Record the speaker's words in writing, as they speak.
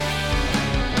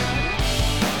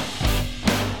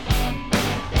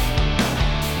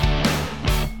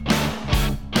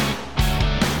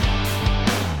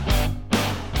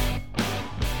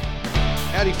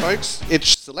folks.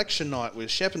 It's selection night with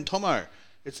Shepp and Thommo.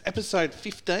 It's episode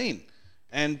 15.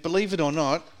 And believe it or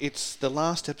not, it's the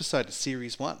last episode of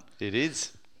Series 1. It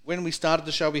is. When we started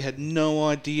the show, we had no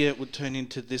idea it would turn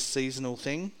into this seasonal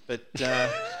thing. But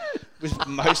with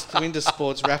most winter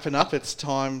sports wrapping up, it's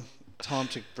time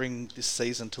to bring this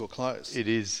season to a close. It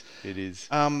is.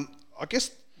 I guess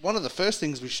one of the first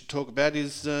things we should talk about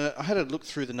is I had a look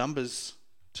through the numbers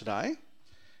today,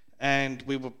 and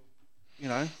we were,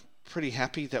 pretty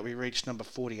happy that we reached number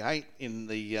 48 in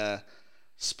the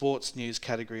sports news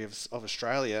category of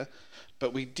Australia,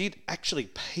 but we did actually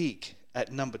peak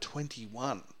at number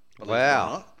 21.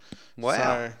 Wow.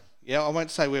 So, yeah, I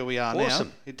won't say where we are Awesome.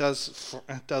 now. It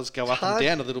does go up and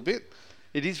down a little bit.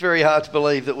 It is very hard to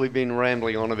believe that we've been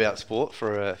rambling on about sport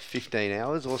for 15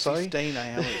 hours or so. 15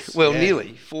 hours. Well, yeah.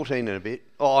 Nearly 14 and a bit.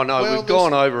 Oh no, Well, we've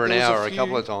gone over an there was hour a a few-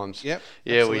 couple of times. Yep,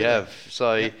 Yeah, absolutely. we have.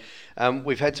 So Yep.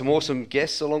 we've had some awesome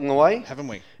guests along the way, Haven't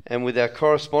we? and with our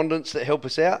correspondents that help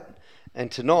us out. And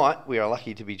tonight we are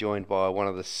lucky to be joined by one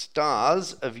of the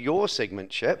stars of your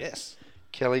segment, Shepp. Yes.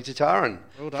 Kelly Tataran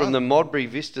Well done. from the Modbury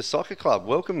Vista Soccer Club.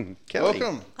 Welcome, Kelly.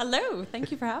 Welcome. Hello, thank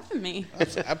you for having me.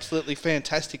 It's absolutely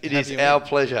fantastic to It have is you our in.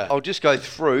 pleasure. I'll just go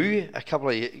through a couple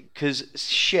of, because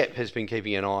Shepp has been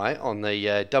keeping an eye on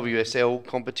the WSL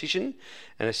competition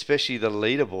and especially the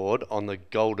leaderboard on the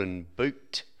Golden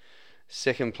Boot.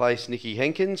 Second place, Nikki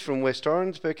Henkins from West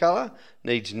Orange per colour,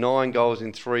 needs 9 goals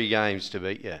in 3 games to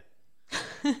beat you.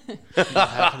 Not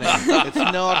happening. It's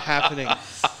not happening.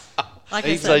 Like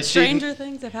I So said, she'd- stranger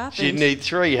things have happened. She'd need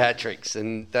 3 hat-tricks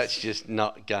and that's just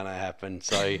not going to happen.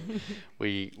 So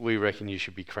we reckon you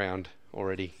should be crowned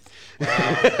already.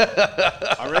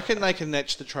 I reckon they can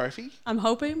etch the trophy. I'm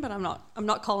hoping, but I'm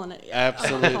not calling it yet.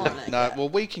 Absolutely. I'm not calling it No, yet. well,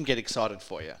 we can get excited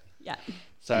for you. Yeah.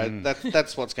 So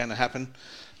that's what's going to happen.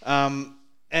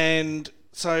 And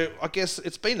so I guess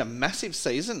it's been a massive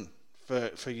season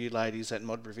for you ladies at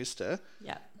Modbury Vista.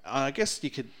 Yeah. I guess you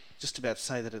could just about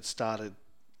say that it started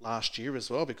last year as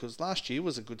well, because last year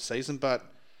was a good season, but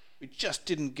we just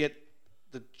didn't get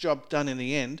the job done in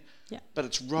the end. Yeah. But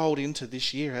it's rolled into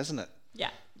this year, hasn't it? Yeah.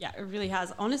 Yeah, it really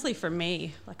has. Honestly, for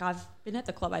me, like I've been at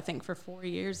the club, I think, for 4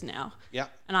 years now. Yeah.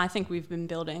 And I think we've been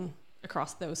building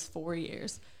across those 4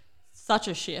 years such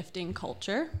a shift in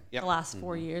culture Yep. the last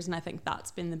 4 years. And I think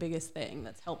that's been the biggest thing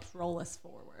that's helped roll us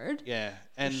forward. Yeah.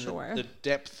 And sure. the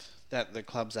depth that the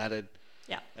club's added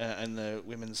Yeah. and the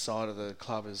women's side of the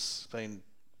club has been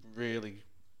really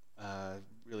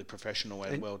professional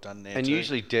and well done there And too.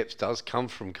 usually depth does come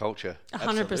from culture.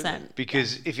 100%.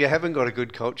 Because if you haven't got a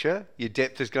good culture, your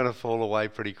depth is going to fall away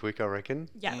pretty quick, I reckon.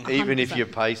 Yeah. Even if 100%. you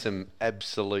pay some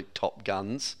absolute top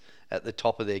guns at the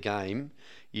top of their game,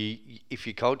 if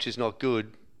your culture's not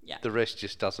good, Yeah. the rest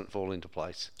just doesn't fall into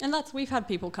place. And we've had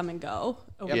people come and go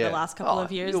over Yeah. the last couple Oh,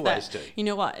 of years you always that, do. you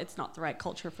know what, it's not the right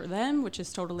culture for them, which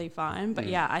is totally fine. But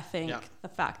yeah, I think Yeah. the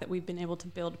fact that we've been able to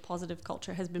build a positive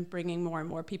culture has been bringing more and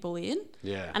more people in.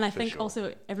 Yeah, And I for think sure.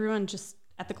 also everyone just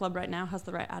at the club right now has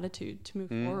the right attitude to move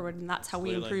forward. And that's how we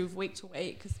Absolutely. improve week to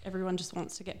week, because everyone just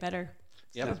wants to get better.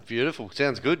 Yep. That's beautiful.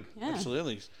 Sounds good. Yeah.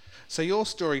 Absolutely. So your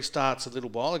story starts a little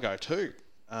while ago too,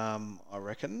 I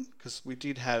reckon, because we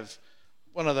did have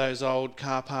one of those old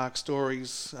car park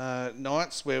stories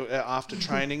nights where after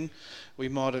training we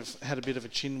might have had a bit of a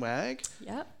chin wag,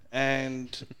 Yep.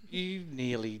 and you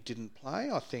nearly didn't play,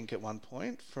 I think, at one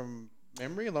point from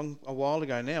memory, a while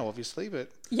ago now, obviously, but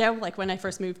Yeah, like when I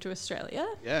first moved to Australia.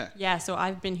 yeah. Yeah, so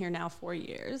I've been here now 4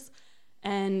 years,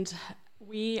 and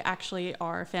we actually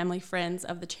are family friends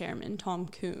of the chairman, Tom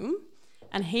Coombe,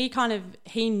 and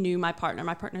he knew my partner.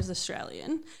 My partner's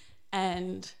Australian,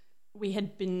 and we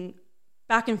had been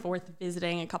back and forth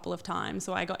visiting a couple of times,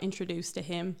 so I got introduced to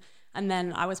him. And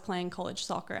then I was playing college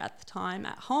soccer at the time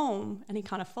at home, and he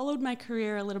kind of followed my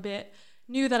career a little bit,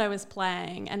 knew that I was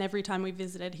playing, and every time we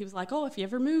visited, he was like, "Oh, if you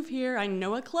ever move here, I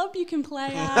know a club you can play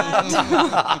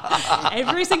at."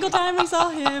 Every single time we saw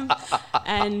him.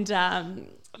 And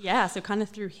yeah, so kind of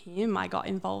through him, I got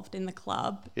involved in the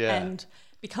club. Yeah. And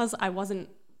because I wasn't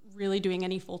really doing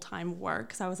any full-time work,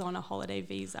 because I was on a holiday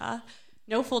visa,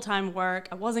 no full-time work,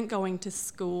 I wasn't going to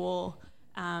school,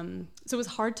 so it was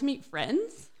hard to meet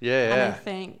friends. Yeah, And I yeah.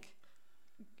 think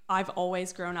I've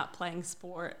always grown up playing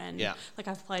sport, and Yeah. like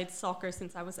I've played soccer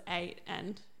since I was 8,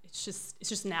 and it's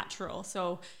just natural.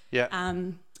 So Yeah.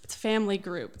 it's a family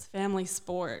group, it's a family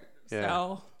sport. Yeah.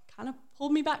 So kind of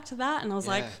pulled me back to that, and I was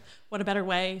like, Yeah. what a better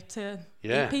way to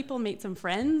Yeah. meet people, meet some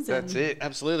friends. That's and it.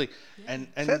 Absolutely. And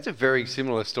That's a very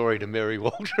similar story to Mary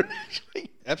Walter,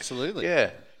 actually. absolutely.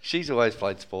 Yeah. She's always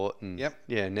played sport. And Yep.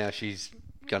 yeah, now she's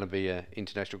going to be an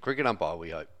international cricket umpire,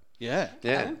 we hope. Yeah.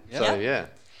 Yeah. Okay. So, Yeah. yeah.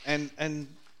 And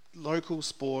local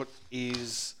sport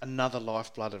is another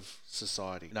lifeblood of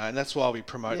society. And that's why we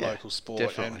promote local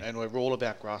sport, and we're all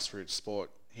about grassroots sport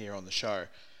here on the show.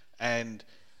 And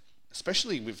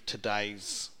especially with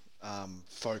today's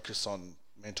focus on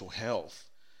mental health,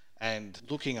 and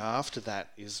looking after that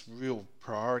is real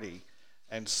priority.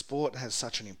 And sport has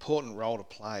such an important role to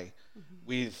play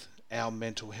with our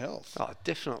mental health. Oh,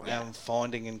 definitely.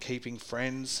 Finding and keeping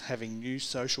friends, having new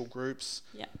social groups.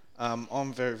 Yeah.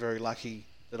 I'm very, very lucky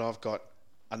that I've got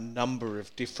a number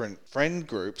of different friend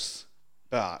groups,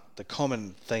 but the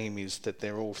common theme is that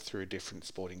they're all through different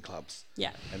sporting clubs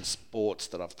and sports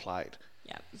that I've played.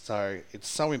 Yeah. So it's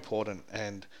so important,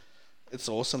 and it's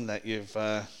awesome that you've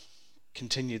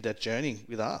continued that journey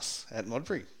with us at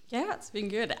Modbury. Yeah, it's been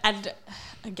good. And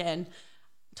again,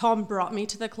 Tom brought me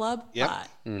to the club, but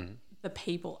the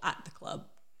people at the club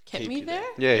kept me there.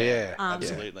 Yeah.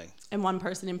 Absolutely. And one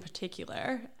person in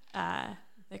particular,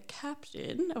 the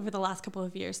captain over the last couple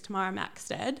of years, Tamara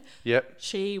Maxted. Yep.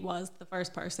 She was the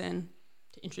first person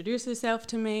to introduce herself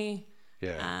to me.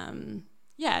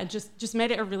 Yeah. Just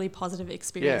made it a really positive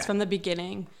experience from the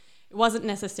beginning. It wasn't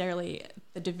necessarily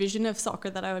the division of soccer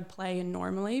that I would play in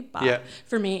normally, but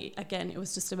for me, again, it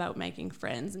was just about making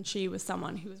friends, and she was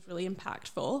someone who was really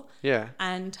impactful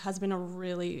and has been a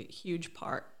really huge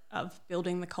part of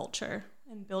building the culture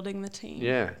and building the team.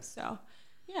 Yeah. So,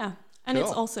 yeah. And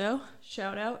it's also,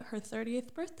 shout out, her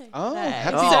 30th birthday. Oh, today.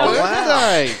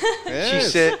 happy birthday. She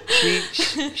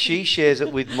said she shares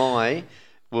it with my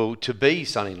to-be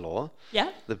son-in-law. Yeah.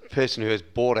 The person who has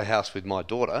bought a house with my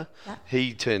daughter,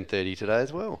 he turned 30 today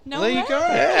as well. No There way. you go.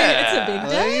 Yeah. It's a big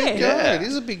day. There you go. Yeah. It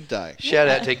is a big day. Shout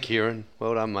out to Kieran.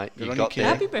 Well done, mate. Good You on got you,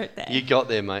 there. Happy birthday. You got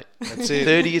there, mate. That's it.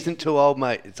 30 isn't too old,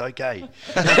 mate. It's okay.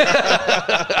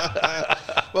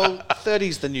 Well,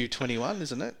 30's the new 21,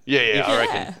 isn't it? Yeah, I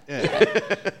reckon.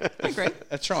 Yeah. I agree.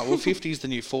 That's right. Well, 50's the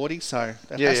new 40, so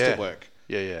that has to work.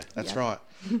 Yeah. That's right.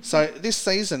 So this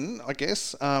season, I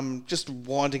guess, just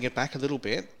winding it back a little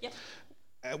bit,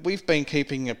 we've been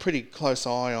keeping a pretty close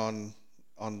eye on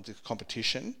the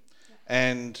competition,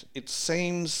 and it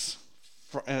seems,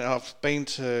 and I've been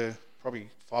to probably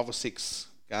 5 or 6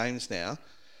 games now,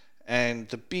 and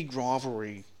the big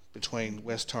rivalry between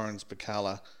West Torrens,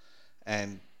 Bacala,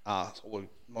 and or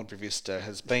Modbury Vista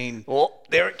has been. Oh,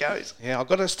 there it goes. Yeah, I've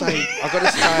got to stay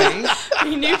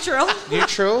Be neutral.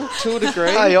 neutral to a degree.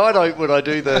 Hey, I don't, when I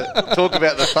do talk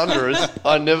about the Thunderers,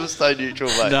 I never stay neutral,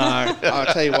 mate. No, I'll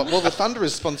tell you what. Well, the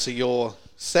Thunderers sponsor your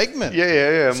segment.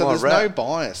 Yeah. So there's no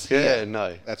bias here. Yeah,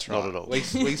 no. That's right. Not at all. We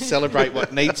celebrate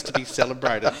what needs to be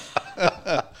celebrated.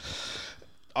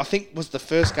 I think was the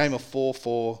first game a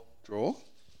 4-4 draw,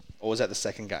 or was that the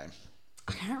second game?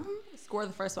 I can't remember the score of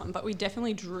the first one, but we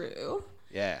definitely drew.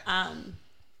 Yeah.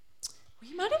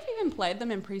 We might have even played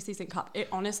them in preseason cup. It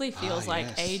honestly feels like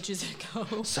ages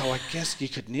ago. So I guess you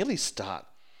could nearly start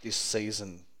this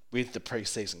season with the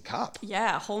preseason cup.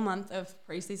 Yeah, a whole month of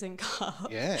preseason cup.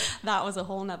 Yeah. That was a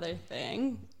whole nother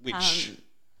thing. Which,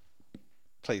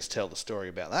 please tell the story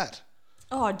about that.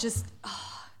 I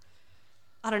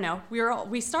don't know.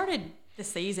 We started the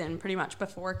season pretty much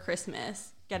before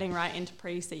Christmas, getting right into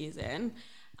preseason.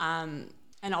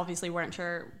 And obviously weren't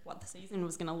sure what the season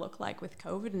was going to look like with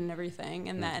COVID and everything.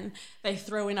 And then they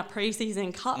throw in a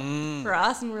preseason cup for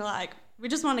us, and we're like, we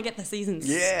just want to get the season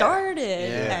started.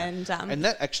 Yeah. And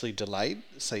that actually delayed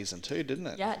the season too, didn't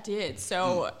it? yeah, it did.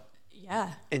 So,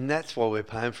 yeah. And that's why we're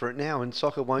paying for it now, and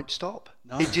soccer won't stop.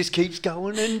 No. It just keeps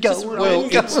going and going. Well,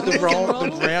 and it's going.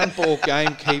 the round ball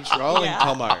game keeps rolling,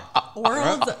 Thommo.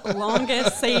 World's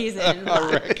longest season.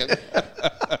 I reckon.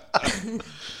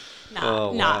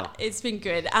 It's been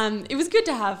good. It was good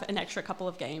to have an extra couple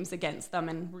of games against them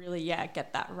and really,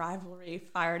 get that rivalry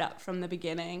fired up from the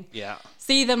beginning. Yeah.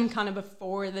 See them kind of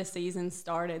before the season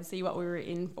started, see what we were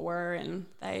in for, and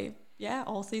they,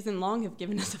 all season long have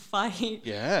given us a fight.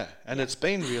 Yeah, and it's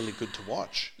been really good to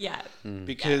watch. Yeah.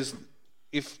 Because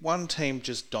if one team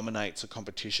just dominates a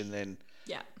competition, then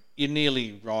Yeah. you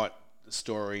nearly write the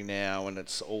story now and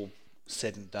it's all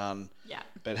said and done. Yeah.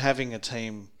 But having a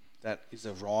team that is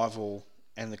a rival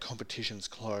and the competition's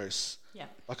close,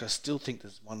 like I still think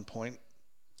there's 1 point.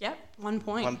 Yep, 1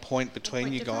 point. 1 point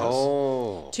between you difference. guys.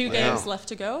 Oh, 2 games left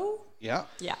to go. Yeah.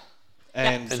 Yeah.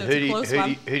 And So And it's a close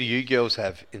one. who do you girls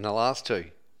have in the last 2?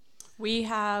 We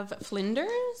have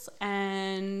Flinders,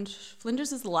 and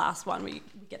Flinders is the last one. We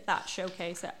get that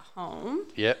showcase at home.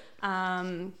 Yep.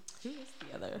 Who is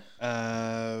the other?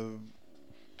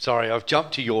 Sorry, I've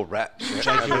jumped to your rap.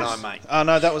 Haven't I, mate? Oh,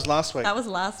 no, that was last week. That was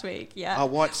last week, yeah. Oh,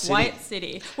 White City. White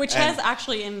City, which has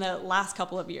actually in the last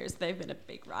couple of years, they've been a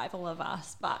big rival of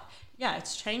us. But yeah,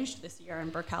 it's changed this year,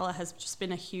 and Burkalla has just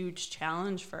been a huge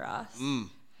challenge for us.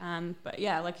 But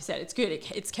yeah, like you said, it's good.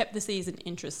 It's kept the season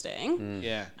interesting.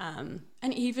 Yeah. And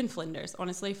even Flinders.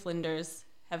 Honestly, Flinders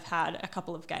have had a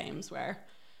couple of games where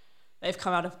they've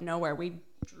come out of nowhere. We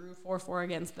drew 4-4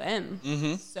 against them.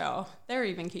 So they're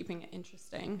even keeping it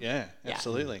interesting. Yeah,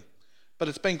 absolutely. But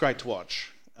it's been great to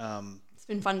watch. It's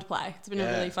been fun to play. It's been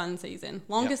a really fun season.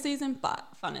 Longest season, but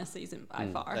funnest season by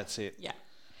far. That's it. Yeah.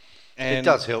 And It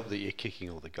does help that you're kicking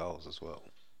all the goals as well.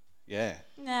 Yeah.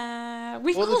 Nah,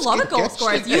 we've Well, got a let's lot get- of goal get-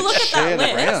 scorers. get You look at shared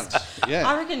that list. around. Yeah.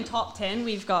 I reckon top 10,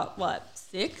 we've got,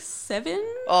 6, 7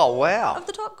 Oh, wow. of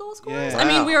the top goal scorers? Yeah. I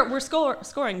mean, Wow. we're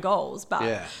scoring goals, but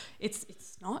Yeah. it's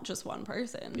not just one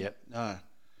person. Yep. No.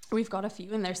 We've got a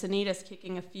few in there. Sunita's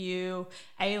kicking a few.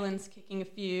 Aylin's kicking a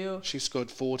few. She scored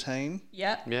 14.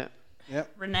 Yep. Yeah.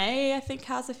 Yep. Renee, I think,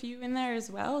 has a few in there as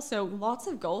well. So lots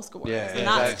of goal scorers. Yeah, and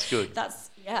that's good.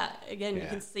 Again, you Yeah.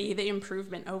 can see the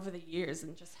improvement over the years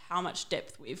and just how much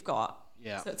depth we've got.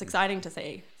 Yeah. So it's exciting to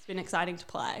see. It's been exciting to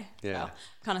play. Yeah. So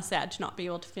kind of sad to not be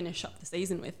able to finish up the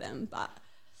season with them, but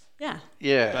yeah.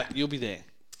 Yeah. But you'll be there.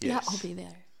 Yeah, Yes. I'll be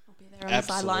there. I'll be there on Absolutely. the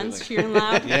sidelines cheering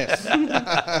loud. Yes.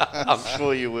 I'm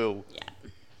sure you will. Yeah.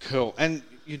 Cool. And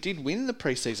you did win the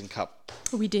preseason cup.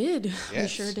 We did. We Yes.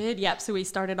 sure did. Yep. So we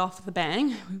started off with a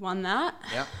bang. We won that.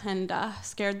 Yep. And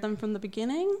scared them from the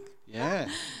beginning. Yeah.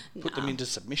 Put them No. into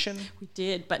submission. We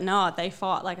did. But no, they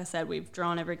fought. Like I said, we've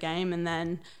drawn every game. And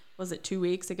then, was it 2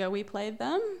 weeks ago we played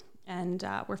them? And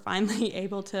we're finally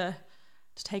able to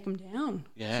take them down.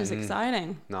 Yeah. Which was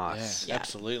exciting. Nice. Yeah, Yeah.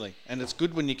 absolutely. And it's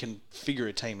good when you can figure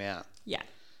a team out Yeah.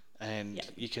 and Yeah.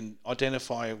 you can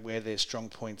identify where their strong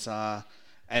points are,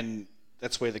 and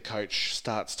that's where the coach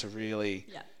starts to really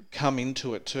Yeah. come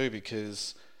into it too,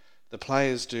 because the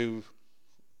players do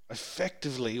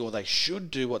effectively, or they should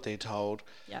do what they're told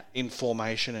Yeah. in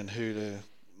formation and who to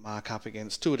mark up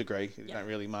against to a degree. You Yeah. don't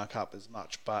really mark up as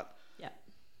much, but Yeah.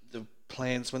 the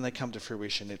plans, when they come to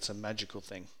fruition, it's a magical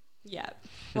thing. Yeah.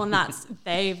 Well, and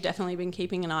they've definitely been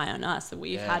keeping an eye on us. So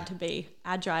we've had to be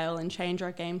agile and change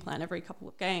our game plan every couple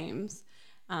of games.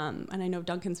 And I know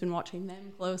Duncan's been watching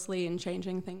them closely and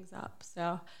changing things up.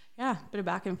 So, yeah, bit of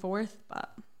back and forth.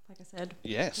 But like I said,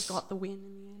 Yes. we got the win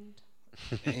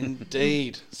in the end.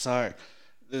 Indeed. So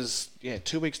there's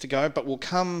 2 weeks to go, but we'll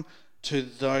come to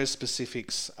those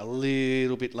specifics a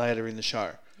little bit later in the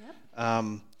show. Yep.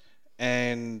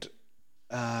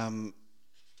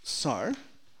 So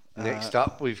Next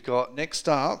up, we've got next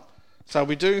up, so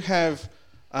we do have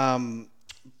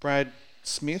Brad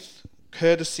Smith,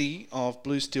 courtesy of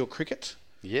Blue Steel Cricket,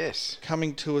 yes.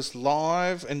 coming to us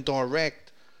live and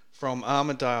direct from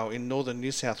Armidale in northern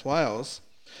New South Wales.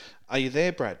 Are you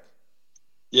there, Brad?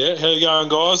 Yeah, how you going,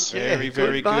 guys? Very,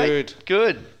 very mate. good.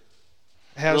 Good.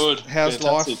 How's Fantastic.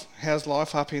 life? How's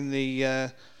life up in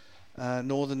the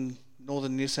northern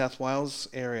New South Wales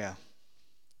area?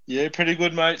 Yeah, pretty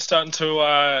good, mate. Starting to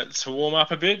warm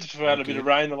up a bit. We've had a bit of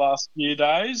rain the last few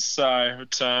days, so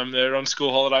it's they're on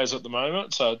school holidays at the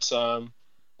moment, so it's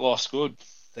life's good.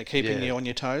 They're keeping Yeah. you on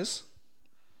your toes.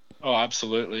 Oh,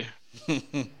 absolutely.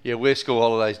 Yeah, we're school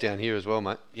holidays down here as well,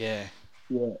 mate. Yeah.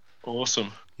 Yeah,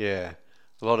 awesome. Yeah.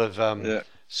 A lot of Yeah.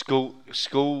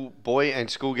 school boy and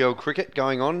schoolgirl cricket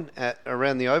going on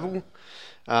around the Oval,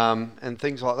 and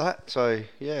things like that. So,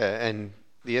 yeah, and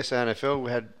the SANFL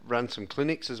had run some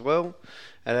clinics as well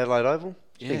at Adelaide Oval.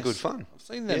 It's been good fun. I've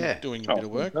seen them Yeah. doing a bit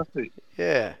of work. Fantastic.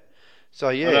 Yeah. So,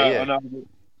 yeah,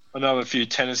 I know a few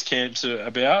tennis camps are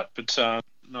about, but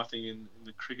nothing in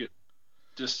the cricket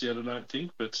just yet, I don't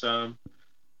think. But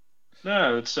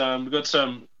no, it's we've got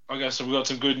some. I guess we've got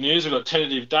some good news. We've got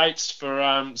tentative dates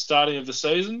for starting of the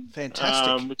season.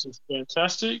 Fantastic. Which is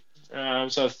fantastic.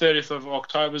 So 30th of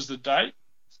October is the date.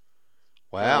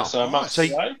 Wow. So a month So-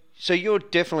 today. So you're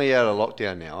definitely out of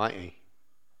lockdown now, aren't you?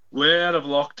 We're out of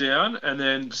lockdown, and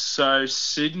then so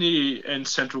Sydney and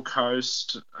Central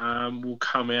Coast will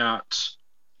come out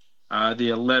the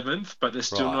 11th, but they're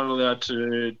still Right. not allowed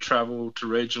to travel to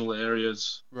regional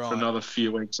areas Right. for another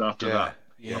few weeks after that.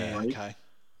 Yeah. Right. Okay.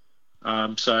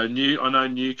 So I know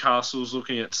Newcastle's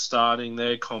looking at starting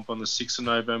their comp on the 6th of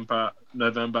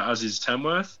November, as is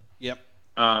Tamworth. Yep.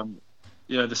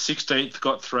 The 16th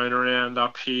got thrown around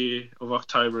up here of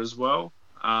October as well.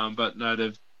 But no,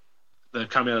 they've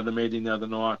come out of the meeting the other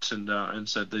night and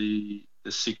said the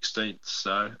 16th.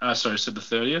 So said the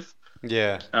 30th.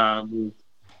 Yeah.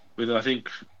 With I think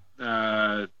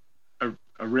a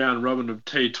round robin of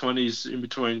T20s in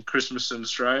between Christmas and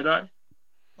Australia Day.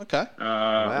 Okay.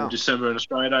 Wow. In December in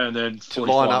Australia, and then To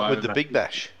line up with the Big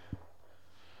Bash.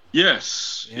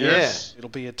 Yes. It'll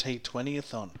be a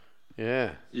T20-a-thon.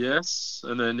 Yeah. Yes,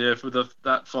 and then for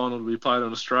that final to be played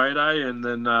on Australia Day, and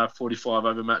then 45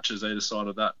 over matches either side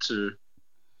of that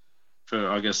for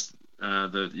I guess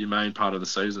your main part of the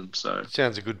season. So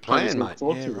Sounds a good plan, mate.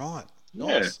 Yeah, right.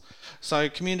 Nice. So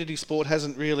community sport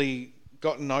hasn't really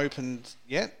gotten opened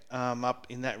yet up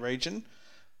in that region,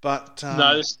 but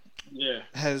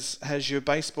has your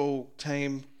baseball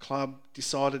team club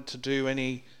decided to do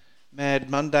any Mad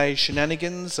Monday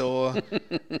shenanigans or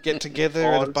get together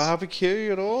at a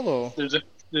barbecue at all? Or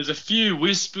there's a few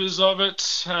whispers of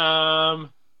it. I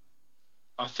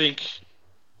think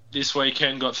this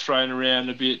weekend got thrown around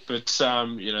a bit, but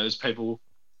there's people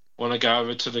want to go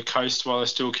over to the coast while they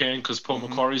still can because Port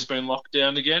Macquarie's been locked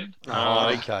down again.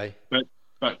 Okay.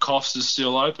 But Coffs is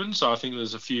still open, so I think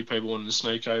there's a few people wanting to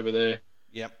sneak over there.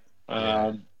 Yep.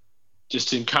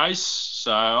 Just in case.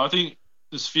 So I think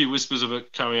there's a few whispers of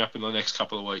it coming up in the next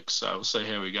couple of weeks, so we'll see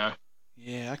how we go.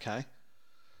 Yeah, okay.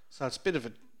 So it's a bit of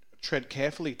a tread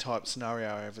carefully type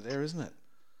scenario over there, isn't it?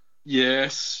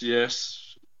 Yes.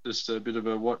 Just a bit of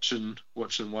a watch and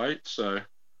wait. So.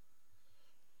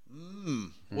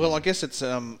 Well, I guess it's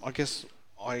I guess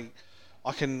I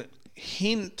can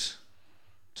hint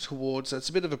towards it's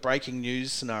a bit of a breaking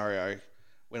news scenario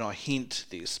when I hint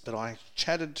this, but I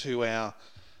chatted to our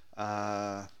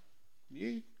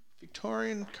new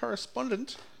Victorian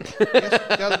correspondent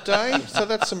the other day, so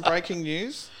that's some breaking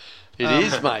news. It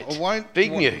is, mate.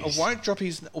 Big news. I won't drop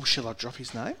his. Or shall I drop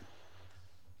his name?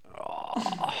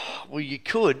 Well, you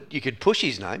could push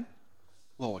his name.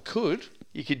 Well, I could.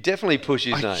 You could definitely push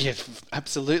his name. Yeah,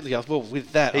 absolutely. Well,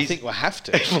 with that, I think we'll have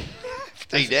to.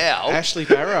 Now. Ashley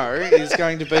Barrow is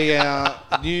going to be our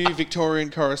new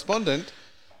Victorian correspondent,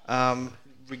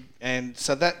 and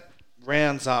so that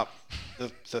rounds up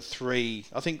the three.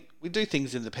 I think we do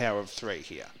things in the power of three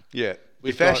here. Yeah.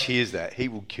 If Ash hears that, he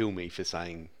will kill me for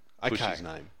saying push his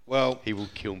name. Well, he will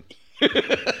kill me.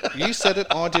 You said it,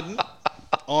 I didn't.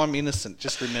 I'm innocent.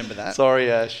 Just remember that.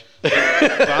 Sorry, Ash.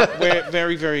 But we're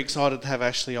very, very excited to have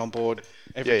Ashley on board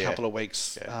every couple of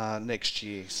weeks next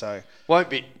year. So won't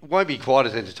be quite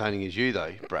as entertaining as you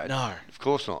though, Brad. No, of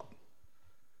course not.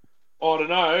 I don't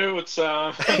know. It's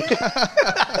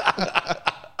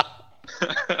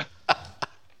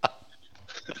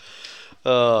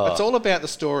it's all about the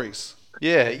stories.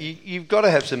 Yeah, you've got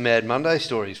to have some Mad Monday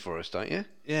stories for us, don't you?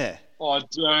 Yeah. I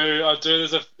do.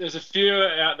 There's a few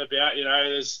out and about.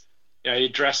 There's your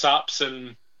dress ups,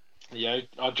 and I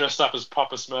dressed up as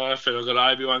Papa Smurf, and I got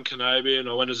Obi-Wan Kenobi, and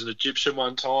I went as an Egyptian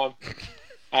one time.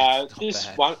 This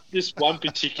one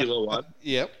particular one.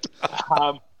 Yep.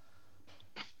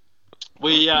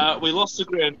 We lost the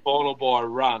grand final by a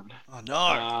run. Oh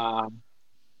no.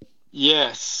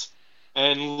 Yes,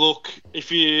 and look,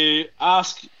 if you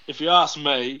ask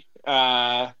me,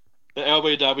 the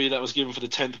LBW that was given for the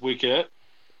 10th wicket,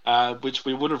 which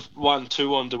we would have won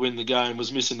 2-on to win the game,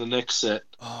 was missing the next set.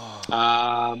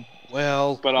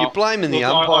 Well, but you're blaming the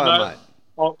umpire, mate.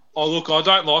 Look, I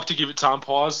don't like to give it to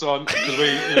umpires because we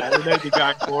need the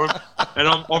game for them, and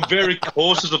I'm very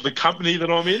cautious of the company that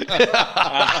I'm in.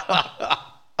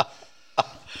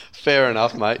 Fair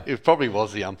enough, mate. It probably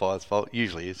was the umpire's fault.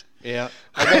 Usually is. Yeah,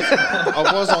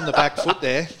 I was on the back foot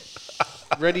there,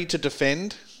 ready to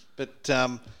defend, but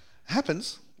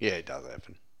happens. Yeah, it does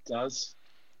happen. It does.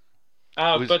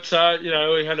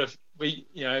 We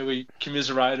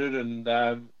commiserated,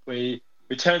 and we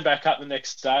turned back up the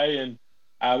next day, and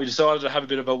we decided to have a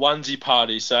bit of a onesie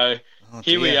party. So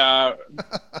here we are,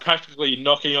 practically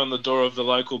knocking on the door of the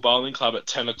local bowling club at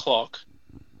 10 o'clock,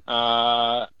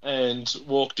 and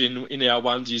walked in our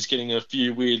onesies, getting a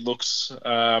few weird looks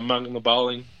among the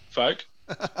bowling folk.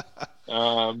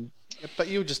 But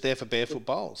you were just there for barefoot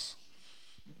bowls.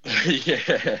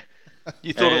 Yeah.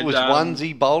 You thought it was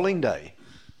onesie bowling day?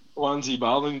 Onesie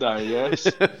bowling day, yes.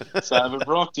 So we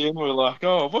rocked in. We were like,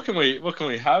 "Oh, what can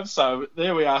we have?" So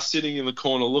there we are, sitting in the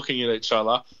corner, looking at each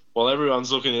other, while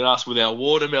everyone's looking at us with our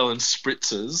watermelon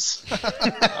spritzers.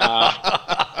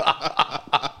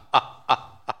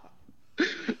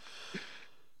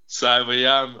 So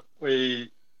we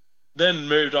then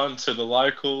moved on to the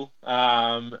local,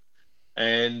 and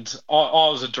I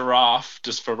was a giraffe,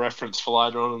 just for reference for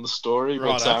later on in the story.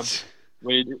 Right. But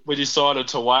we decided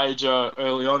to wager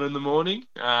early on in the morning,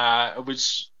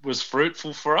 which was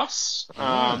fruitful for us,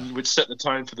 which set the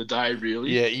tone for the day, really.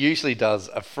 Yeah, it usually does.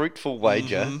 A fruitful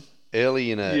wager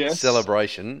early in a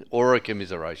celebration or a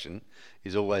commiseration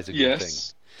is always a good thing.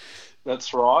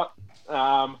 That's right.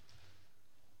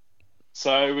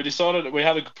 So we decided that we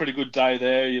had a pretty good day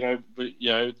there. But,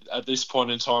 at this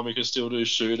point in time, we could still do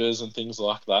shooters and things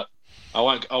like that. I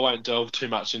won't delve too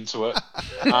much into it.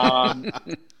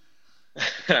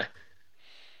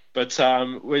 But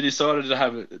we decided to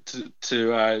have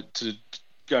to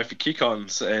go for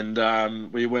kick-ons,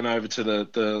 and we went over to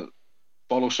the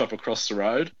bottle shop across the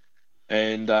road,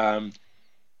 and I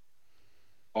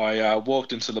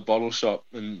walked into the bottle shop,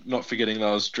 and not forgetting that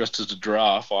I was dressed as a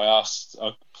giraffe, I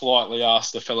politely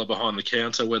asked the fella behind the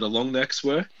counter where the long necks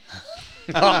were.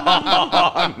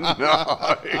 Oh, no.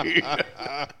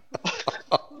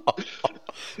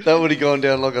 That would have gone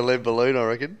down like a lead balloon, I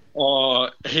reckon. Oh,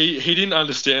 he didn't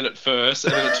understand at first,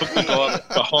 and then it took the guy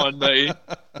behind me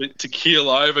to keel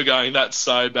over, going, "That's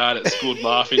so bad, it's good,"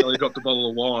 laughing. He got the bottle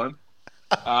of wine.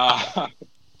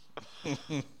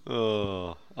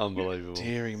 Oh, unbelievable.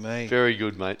 Deary me. Very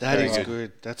good, mate. That Very is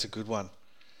good. That's a good one.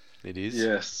 It is.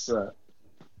 Yes.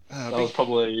 That was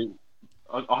probably...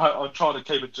 I tried to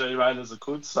keep it G-rated as I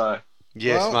could, so...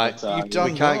 Yes, Well, mate. you've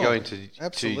done We can't well. go into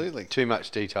Absolutely. too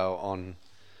much detail on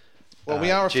Well,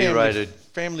 we are a G-rated.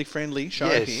 family-friendly show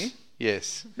Yes, here.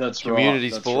 yes. That's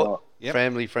Community right. sport, That's Yep.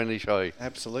 family-friendly show.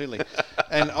 Absolutely.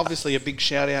 And obviously a big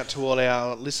shout-out to all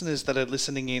our listeners that are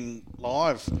listening in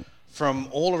live from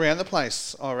all around the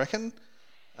place, I reckon.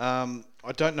 I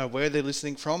don't know where they're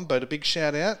listening from, but a big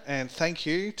shout-out and thank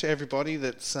you to everybody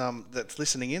that's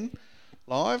listening in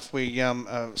live. We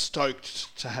are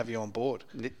stoked to have you on board.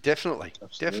 Definitely.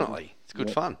 It's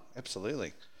good fun.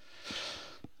 Absolutely.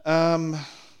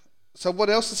 So what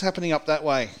else is happening up that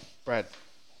way, Brad?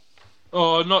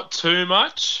 Oh, not too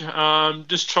much.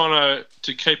 Just trying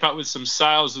to keep up with some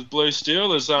sales with Blue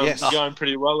Steel. Is Yes. going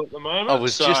pretty well at the moment. I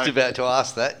was just about to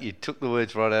ask that. You took the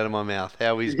words right out of my mouth.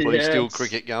 How is Blue Yes. Steel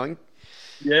cricket going?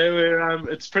 Yeah,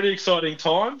 it's pretty exciting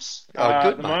times Oh, good,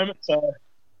 at the mate. moment. So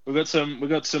we got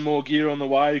some more gear on the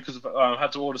way because I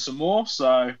had to order some more.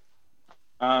 So,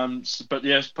 but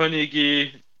yes, plenty of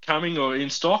gear coming or in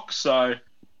stock. So,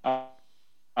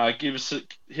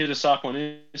 hit us up on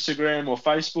Instagram or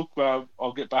Facebook.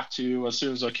 I'll get back to you as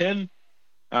soon as I can.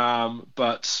 We're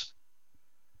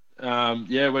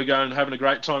having a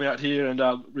great time out here, and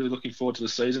really looking forward to the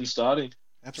season starting.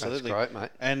 Absolutely. That's great, mate.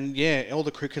 And yeah, all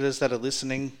the cricketers that are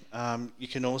listening, you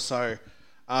can also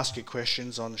ask your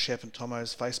questions on Shepp and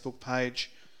Thommo's Facebook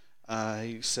page.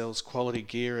 He sells quality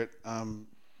gear at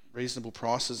reasonable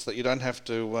prices that you don't have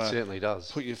to Certainly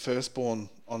does. put your firstborn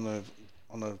on the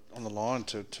line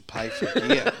to pay for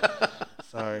gear.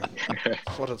 So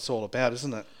that's what it's all about,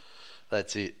 isn't it?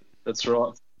 That's it. That's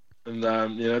right. And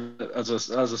as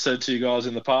I said to you guys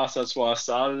in the past, that's why I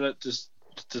started it. Just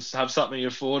have something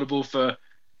affordable for,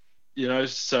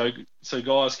 so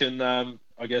guys can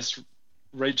I guess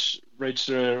reach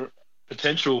their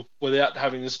potential without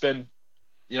having to spend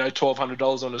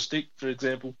 $1,200 on a stick, for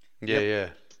example. Yeah.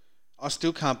 I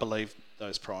still can't believe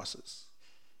those prices.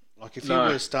 Like if No.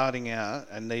 you were starting out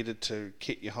and needed to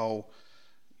kit your whole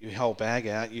bag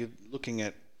out, you're looking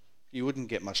at, you wouldn't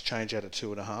get much change out of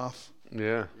 2.5.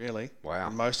 Yeah. Really. Wow.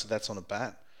 And most of that's on a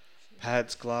bat.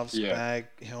 Pads, gloves, Yeah. bag,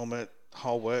 helmet,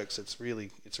 whole works. It's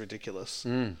ridiculous.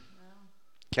 Can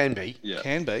be. Yeah.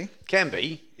 Can be. Can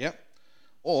be. Yep.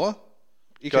 Or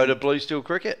you Go can, to Blue Steel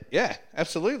Cricket. yeah,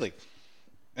 absolutely.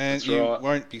 And That's you right.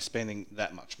 won't be spending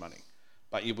that much money,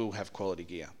 but you will have quality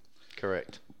gear.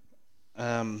 Correct.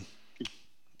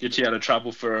 Get you out of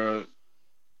trouble for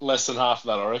less than half of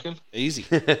that, I reckon. Easy.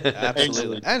 Absolutely.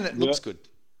 Easily. And it looks Yeah. good.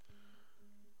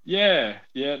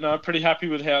 Yeah. No, pretty happy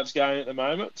with how it's going at the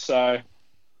moment. So,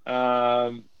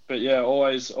 but yeah,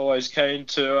 always keen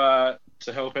to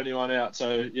help anyone out.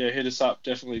 So yeah, hit us up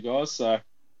definitely, guys. So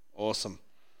Awesome.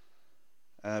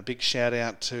 Big shout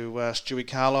out to Stewie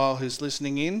Carlisle who's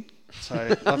listening in.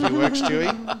 So love your work,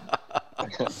 Stewie.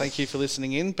 Thank you for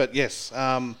listening in. But yes,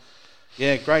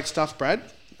 great stuff, Brad.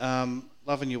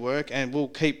 Loving your work, and we'll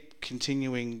keep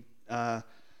continuing the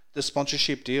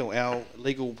sponsorship deal. Our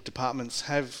legal departments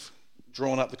have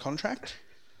drawn up the contract,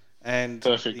 and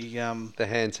Perfect. The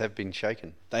hands have been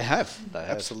shaken. they have. They have.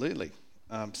 Absolutely.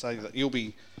 So that you'll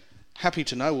be happy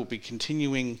to know we'll be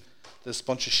continuing the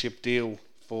sponsorship deal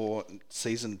for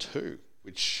season 2,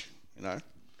 which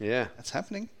Yeah, that's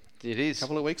happening. it is. A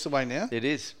couple of weeks away now, It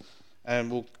is.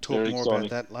 and we'll talk Very more exciting.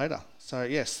 about that later. So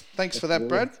yes, thanks for that,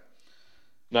 Brad.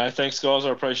 no, thanks, guys.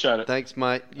 I appreciate it. Thanks,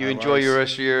 mate. You No enjoy worries. your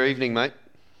rest of your evening, mate.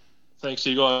 Thanks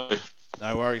to you guys.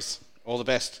 No worries. All the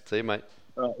best. See you, mate.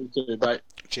 You too, mate.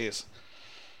 Cheers.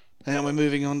 Now we're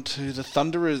moving on to the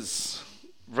Thunderers.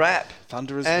 Wrap.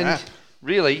 Thunderers And wrap.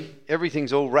 really,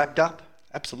 everything's all wrapped up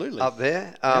Absolutely.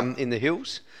 there in the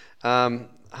hills.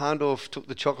 Harndorf took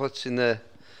the chocolates in the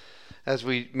as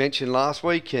we mentioned last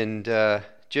week, and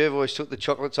Jervois took the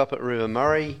chocolates up at River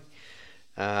Murray.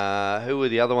 Who were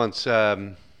the other ones?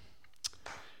 Well,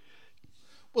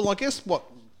 I guess what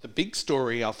the big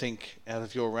story I think out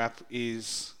of your wrap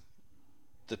is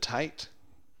the Tate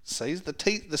season,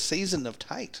 the season of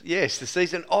Tate. Yes, the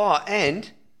season. Oh, and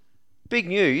big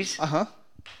news. Uh-huh.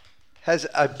 Has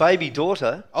a baby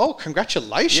daughter. Oh,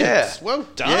 congratulations. Yeah. Well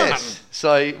done. Yes.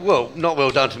 So, well, not well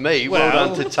done to me. Well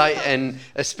done to Tate, and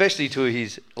especially to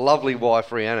his lovely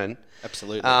wife, Rhiannon.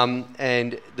 Absolutely.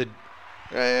 And the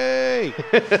Hey.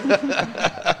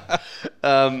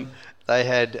 they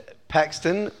had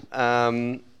Paxton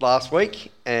last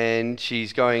week, and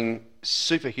she's going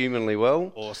superhumanly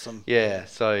well. Awesome. Yeah,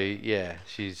 so, yeah,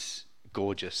 she's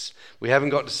gorgeous. We haven't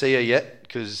got to see her yet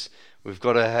because we've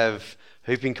got to have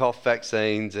whooping cough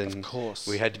vaccines, and of course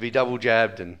we had to be double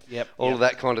jabbed and all of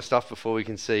that kind of stuff before we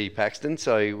can see Paxton.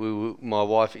 So my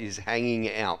wife is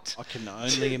hanging out. I can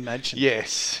only imagine.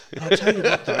 Yes. I'll tell you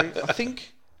what, though. I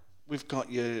think we've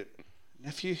got your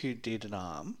nephew who did an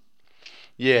arm.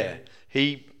 Yeah.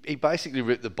 He basically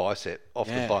ripped the bicep off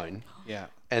the bone. Yeah.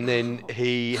 And then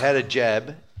he had a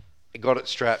jab, got it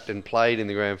strapped and played in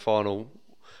the grand final.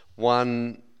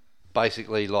 Won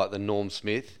basically like the Norm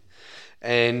Smith.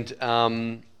 And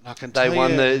they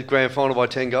won the grand final by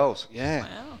 10 goals. Yeah.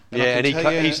 Wow. Yeah, and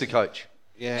he's the coach.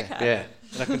 Yeah. Okay. Yeah.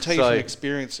 And I can tell you from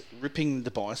experience, ripping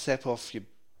the bicep off you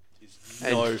is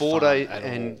no fun at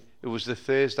all. It was the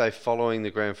Thursday following the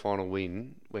grand final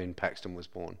win when Paxton was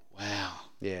born. Wow.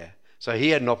 Yeah. So he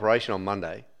had an operation on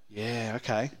Monday Yeah,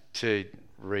 okay. to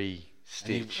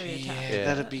re-stitch.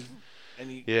 That'd be... And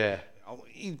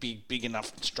he'd be big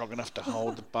enough, strong enough to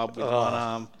hold the bub with one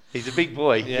arm. He's a big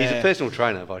boy. Yeah. He's a personal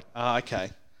trainer by Okay.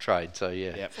 trade, so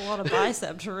yeah. Yep. It's a lot of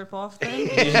bicep to rip off then.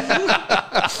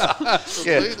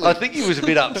 Yeah, I think he was a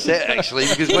bit upset actually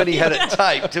because when he had it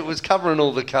taped, it was covering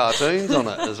all the cartoons on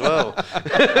it as well.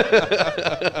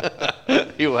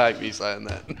 He'll hate me saying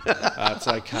that. It's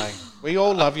okay. We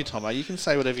all love you, Tomo. You can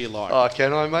say whatever you like. Oh,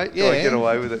 can I, mate? Do I get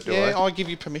away with it? Do I? I give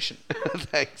you permission.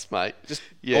 Thanks, mate. Just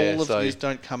Yeah, all of so- you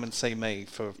don't come and see me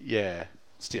for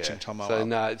stitching Tomo So up.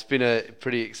 no, it's been a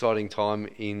pretty exciting time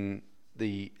in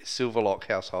the Silverlock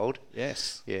household.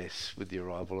 Yes. Yes, with the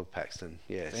arrival of Paxton.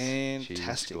 Yes.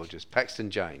 Fantastic. She's gorgeous. Paxton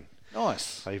Jane.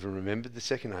 Nice. I even remembered the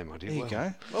second name. I did There you well.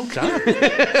 go. Well done.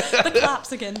 The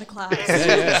claps again, the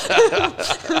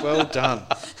claps. Well done.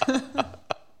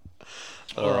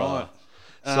 All right.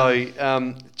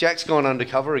 So Jack's gone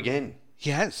undercover again.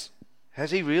 He has.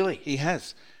 Has he really? He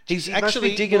has. He's He must actually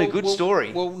be digging a good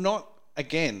story. Well, not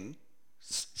again.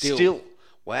 Still.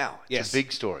 Wow. It's Yes. a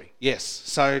big story. Yes.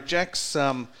 So Jack's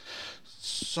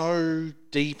so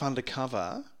deep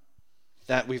undercover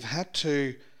that we've had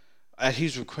to, at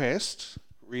his request,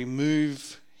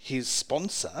 remove his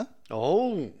sponsor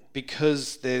Oh.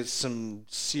 because there's some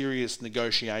serious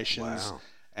negotiations Wow.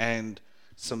 and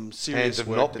some serious Hands have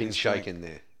work not that been he's doing. shaken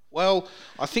there. Well,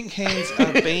 I think hands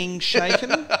are being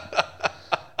shaken,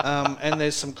 and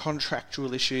there's some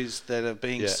contractual issues that are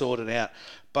being sorted out.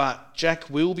 But Jack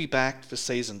will be back for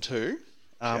season 2.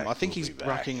 I think he's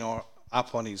brushing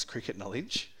up on his cricket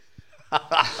knowledge.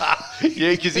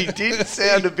 Yeah, because he did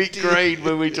sound a bit green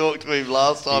when we talked to him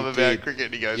last time about did. cricket.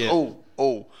 And he goes, Yeah.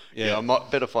 yeah, I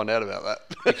might better find out about that.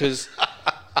 Because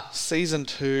season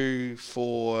 2,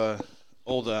 for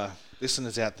all the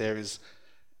listeners out there, is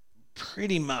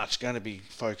pretty much going to be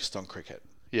focused on cricket.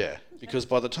 Yeah. Because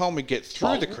by the time we get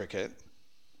through the cricket,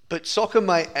 But soccer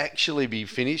may actually be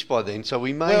finished by then, so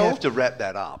we may have to wrap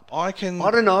that up. I don't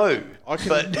know,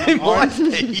 but it might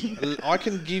be. I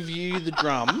can give you the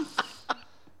drum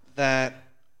that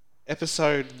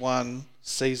episode 1,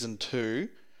 season 2,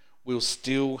 we'll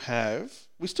still got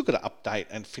to update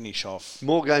and finish off.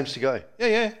 More games to go.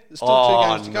 Yeah. There's still 2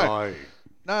 games to go. No.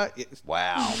 No,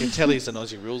 Wow. you can tell he's an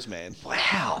Aussie rules man.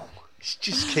 Wow. It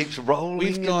just keeps rolling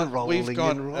We've got and rolling a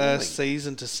and rolling.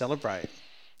 season to celebrate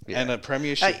and a Hey,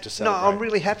 premiership to no, celebrate. I'm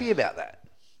really happy about that.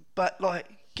 But,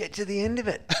 get to the end of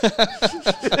it.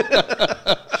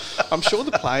 I'm sure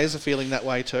the players are feeling that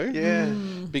way too. Yeah.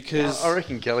 Because I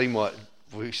reckon Kelly might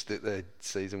wish that the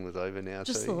season was over now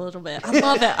Just too. a little bit.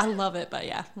 I love it, but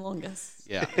yeah, longest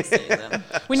season.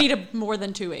 We need a more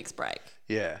than 2 weeks break.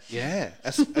 Yeah.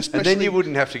 especially. And then you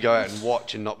wouldn't have to go out and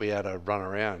watch and not be able to run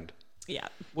around. Yeah.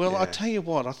 Well, I tell you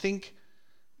what, I think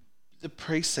the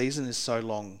pre-season is so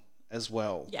long as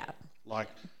well. Yeah. Like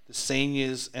the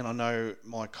seniors, and I know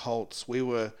my Colts,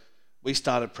 we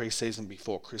started pre-season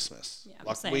before Christmas. Yeah,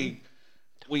 like same.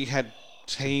 we had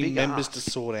team big members ask. to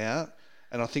sort out,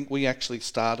 and I think we actually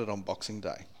started on Boxing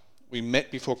Day. We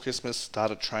met before Christmas,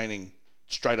 started training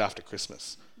straight after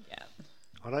Christmas. Yeah.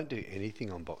 I don't do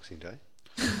anything on Boxing Day.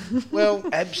 Well,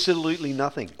 Absolutely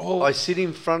nothing. Oh. I sit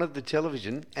in front of the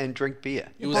television and drink beer.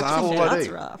 It was That's after- all I That's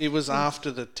do. rough. it was after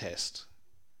the test.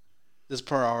 There's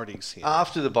priorities here.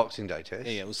 After the Boxing Day test.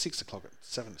 Yeah, it was 6 o'clock.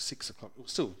 6 o'clock. It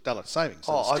was still daylight savings,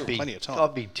 so Oh, there's still plenty of time.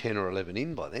 I'd be 10 or 11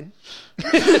 in by then.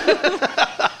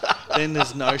 Then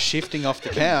there's no shifting off the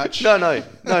couch. No.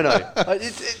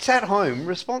 It's at home,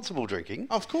 responsible drinking.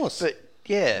 Of course.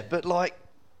 But like,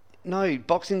 no,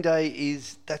 Boxing Day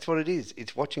that's what it is.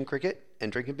 It's watching cricket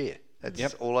and drinking beer.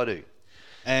 That's all I do.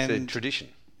 and It's a tradition.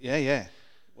 yeah.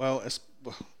 Well,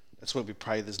 that's where we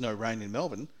pray there's no rain in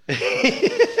Melbourne.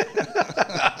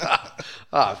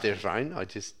 If there's rain,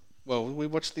 Well, we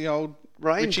watched the old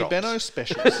Rain Richie drops. Benno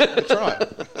specials. That's right.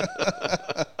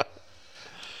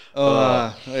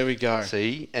 There we go.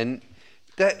 see, and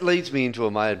that leads me into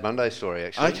a Mad Monday story,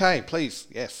 actually. Okay, please.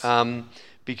 Yes.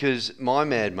 Because my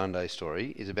Mad Monday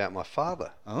story is about my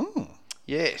father. Oh.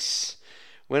 Yes.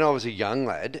 When I was a young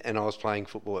lad and I was playing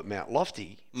football at Mount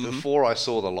Lofty, before I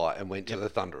saw the light and went to the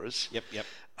Thunderers, Yep.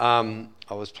 I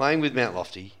was playing with Mount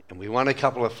Lofty and we won a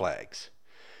couple of flags.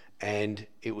 And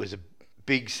it was a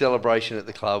big celebration at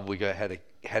the club. We had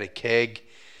a keg.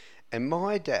 And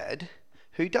my dad,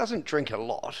 who doesn't drink a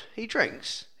lot, he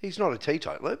drinks. He's not a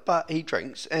teetotaler, but he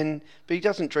drinks. But he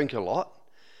doesn't drink a lot.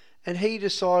 And he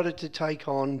decided to take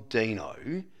on Dino,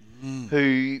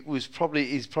 who is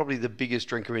probably the biggest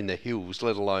drinker in the hills,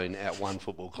 let alone at one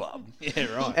football club. Yeah,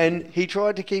 right. And he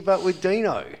tried to keep up with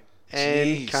Dino and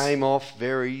Jeez. came off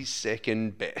very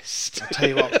second best. I'll tell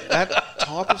you what, that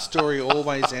type of story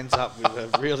always ends up with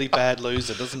a really bad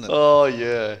loser, doesn't it? Oh,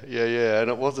 yeah. And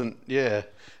it wasn't, it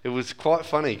was quite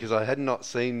funny because I had not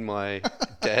seen my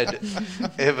dad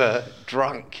ever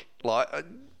drunk, like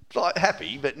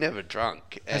happy, but never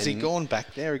drunk. Has he And- gone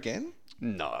back there again?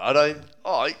 No, I don't.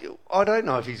 I don't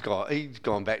know if he's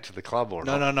gone back to the club or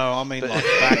not. No. I mean, like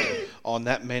back on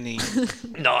that many.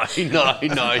 No. He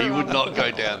would not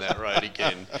go down that road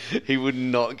again. He would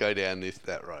not go down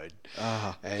that road.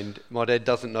 And my dad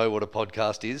doesn't know what a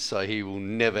podcast is, so he will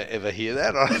never ever hear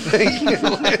that. I don't think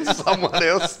unless someone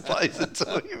else plays it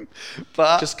to him.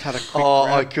 But Just cut a quick I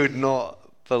round. could not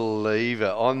believe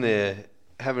it. I'm there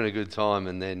having a good time,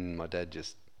 and then my dad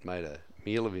just made a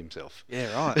meal of himself.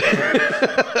 Yeah, right.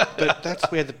 But that's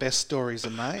where the best stories are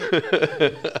made.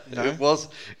 You know?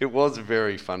 It was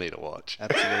very funny to watch.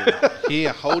 Absolutely.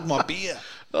 Here, hold my beer.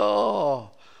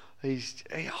 Oh,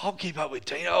 I'll keep up with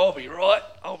Dino. I'll be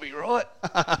right.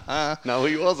 No,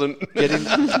 he wasn't.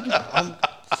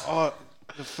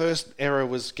 The first error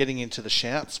was getting into the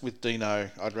shouts with Dino,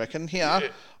 I'd reckon.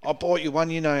 Here, I bought you one,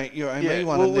 you owe me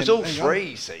one. Well, and it was then- all hang on.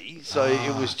 free, see. So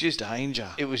it was just danger.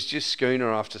 It was just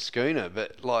schooner after schooner,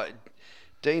 but like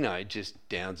Dino just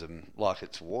downs them like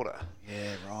it's water.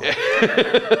 Yeah,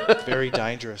 right. Very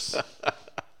dangerous.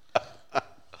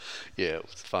 Yeah, it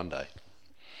was a fun day.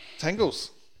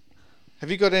 Tangles, have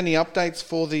you got any updates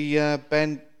for the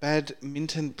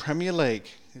Badminton Premier League?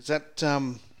 Is that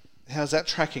how's that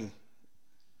tracking?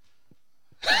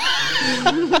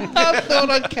 I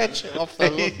thought I'd catch it off the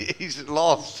look. He's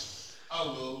lost.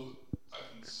 Oh, well, I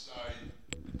can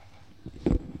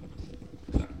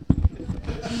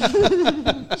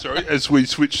say. Sorry, as we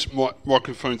switch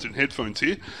microphones and headphones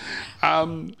here.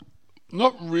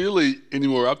 Not really any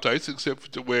more updates,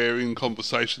 except that we're in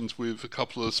conversations with a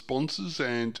couple of sponsors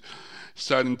and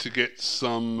starting to get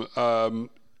some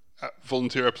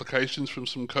volunteer applications from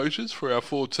some coaches for our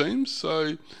 4 teams.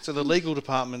 So the legal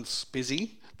department's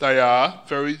busy. they are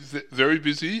very, very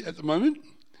busy at the moment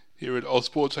here at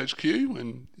Ozsports HQ,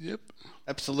 and yep.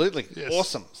 Absolutely. Yes.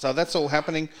 Awesome. So that's all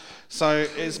happening. So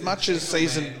as much as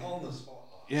season...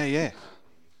 Yeah.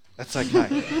 That's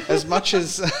okay. As much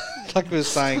as, like we were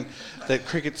saying, that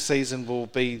cricket season will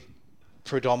be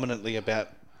predominantly about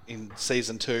in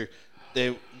season 2,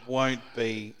 there won't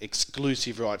be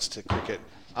exclusive rights to cricket.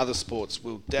 Other sports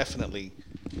will definitely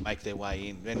make their way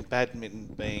in, and badminton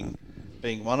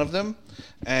being one of them.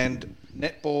 And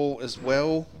netball as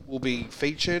well will be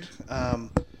featured.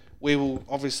 We will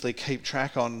obviously keep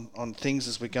track on things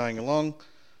as we're going along.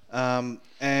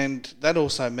 And that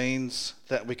also means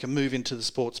that we can move into the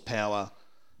Sports Power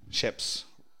Shepp's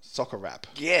soccer wrap.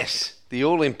 Yes, the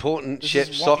all-important This Shepp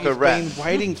is what soccer you've wrap. been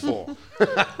waiting for.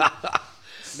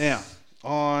 Now,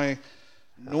 I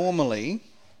normally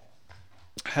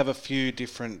have a few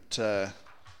different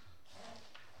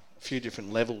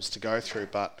levels to go through,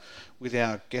 but with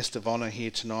our guest of honour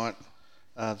here tonight,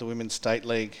 the Women's State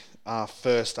League are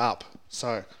first up.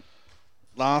 So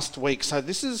last week, so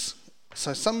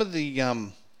some of the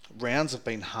rounds have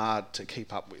been hard to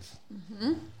keep up with.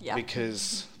 Yeah.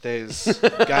 Because there's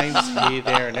games here,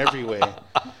 there, and everywhere.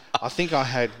 I think I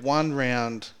had one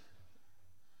round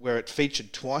where it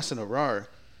featured twice in a row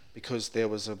because there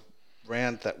was a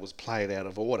round that was played out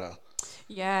of order.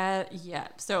 Yeah.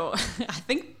 So I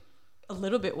think a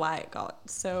little bit why it got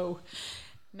so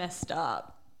messed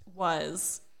up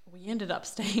was we ended up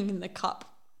staying in the cup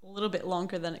a little bit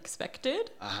longer than expected.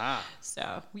 Aha.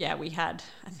 So, yeah, we had,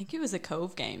 I think it was a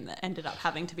Cove game that ended up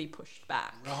having to be pushed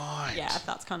back. Right. Yeah,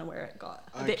 that's kind of where it got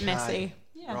a bit messy.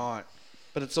 Yeah. Right.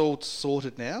 But it's all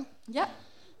sorted now. Yeah.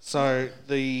 So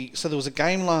there was a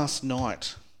game last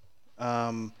night.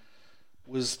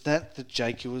 Was that the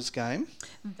Jaguars game?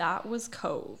 That was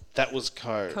Cove. That was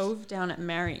Cove. Cove down at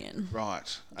Marion.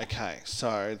 Right. Okay.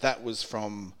 So that was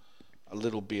from a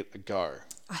little bit ago.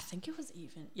 I think it was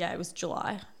even, yeah, it was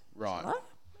July. Right. July?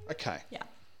 Okay. Yeah.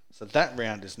 So that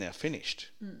round is now finished,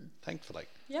 thankfully.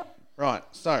 Yep. Right.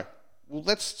 So, well,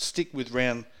 let's stick with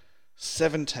round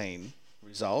 17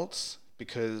 results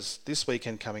because this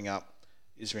weekend coming up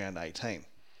is round 18,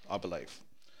 I believe.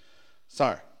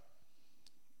 So,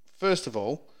 first of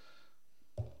all,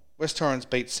 West Torrens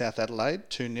beat South Adelaide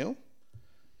 2-0.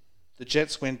 The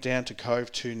Jets went down to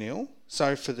Cove 2-0.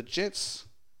 So, for the Jets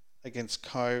against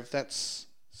Cove,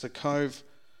 so Cove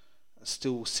are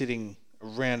still sitting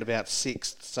around about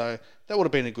 6th, so that would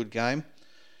have been a good game.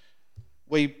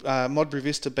 Modbury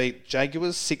Vista beat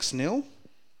Jaguars 6-0,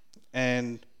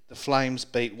 and the Flames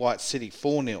beat White City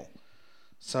 4-0.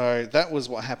 So that was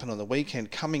what happened on the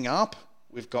weekend. Coming up,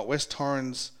 we've got West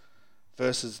Torrens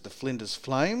versus the Flinders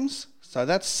Flames, so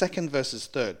that's 2nd versus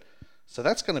 3rd. So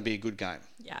that's going to be a good game.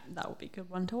 Yeah, that will be a good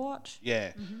one to watch.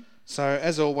 Yeah. So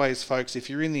as always, folks, if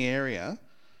you're in the area,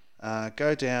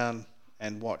 go down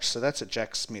and watch. So that's at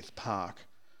Jack Smith Park.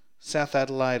 South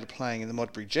Adelaide are playing in the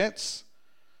Modbury Jets.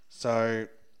 So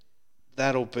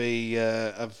that'll be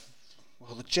the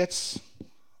Jets.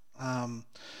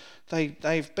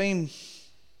 They've been,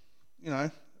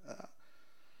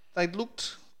 they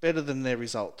looked better than their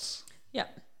results.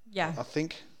 Yeah. I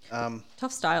think.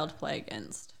 Tough style to play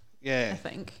against. Yeah. I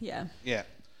think. Yeah. Yeah.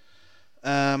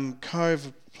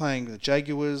 Cove playing the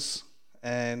Jaguars,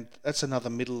 and that's another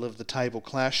middle of the table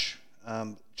clash.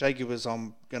 Jaguars,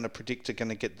 I'm going to predict, are going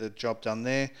to get the job done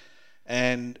there.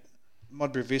 And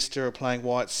Modbury Vista are playing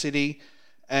White City.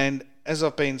 And as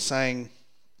I've been saying,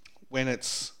 when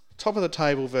it's top of the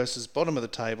table versus bottom of the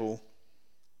table,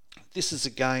 this is a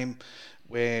game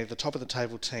where the top of the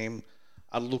table team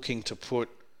are looking to put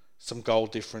some goal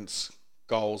difference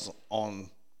goals on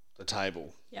the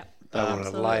table. Yeah. They want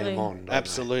to lay them on. Don't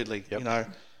Absolutely. Yep.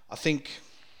 I think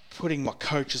putting my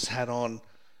coach's hat on,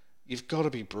 you've got to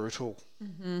be brutal.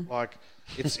 Like,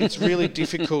 it's really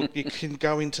difficult. You can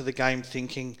go into the game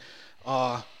thinking,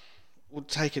 we'll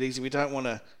take it easy. We don't want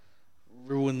to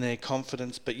ruin their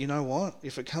confidence. But you know what?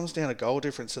 If it comes down to goal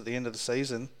difference at the end of the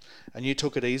season and you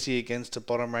took it easy against a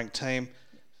bottom-ranked team,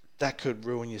 that could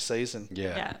ruin your season.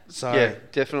 Yeah. So, Yeah,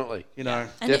 definitely. you know,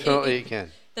 And Definitely it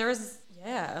can. There was,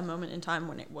 a moment in time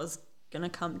when it was going to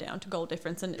come down to goal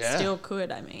difference, and it Yeah. still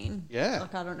could. I mean, Yeah.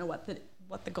 Like, I don't know what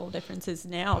the goal difference is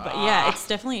now, but yeah, it's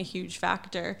definitely a huge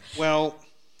factor. well,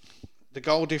 the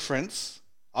goal difference,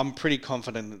 I'm pretty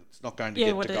confident it's not going to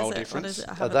get What to is goal it? difference. What is it?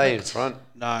 I Are haven't they in looked. front?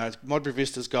 No, Modbury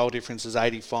Vista's goal difference is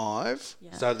 85.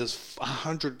 Yeah. So there's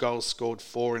 100 goals scored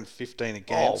for and 15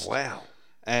 against. Oh, wow.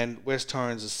 And West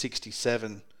Torrens is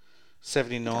 67,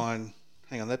 79.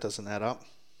 Hang on, that doesn't add up.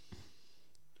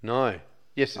 No.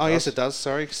 Yes, it Oh, does. yes, it does.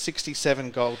 Sorry.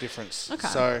 67 goal difference. Okay.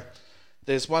 So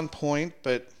there's 1 point,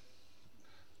 but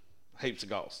heaps of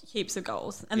goals. Heaps of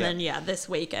goals. And Yeah. then, this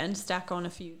weekend, stack on a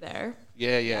few there.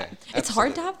 Yeah. It's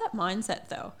hard to have that mindset,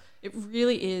 though. It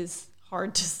really is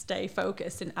hard to stay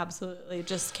focused and absolutely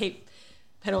just keep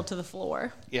pedal to the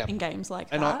floor Yeah. in games like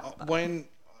And that.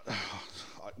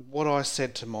 what I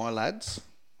said to my lads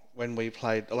when we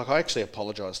played, I actually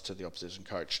apologised to the opposition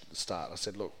coach at the start. I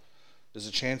said, look, there's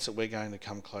a chance that we're going to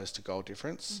come close to goal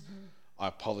difference. I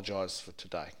apologise for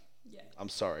today. Yeah. I'm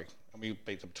sorry. And we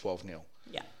beat them 12-0.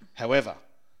 Yeah. However,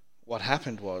 what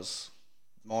happened was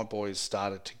my boys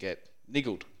started to get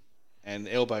niggled and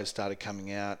elbows started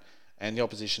coming out and the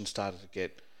opposition started to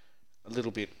get a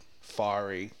little bit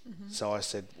fiery. So I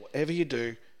said, whatever you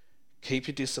do, keep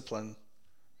your discipline.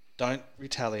 Don't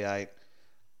retaliate.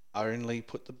 Only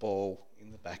put the ball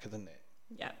in the back of the net.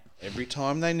 Yeah. Every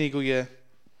time they niggle you,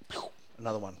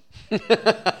 another one.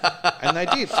 And they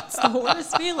did. It's the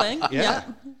worst feeling. Yeah.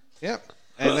 Yep.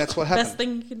 And that's what happened. Best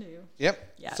thing you can do.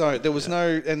 Yep. Yeah. So there was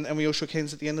and we all shook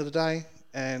hands at the end of the day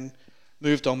and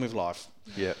moved on with life.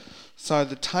 Yeah. So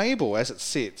the table as it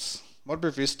sits,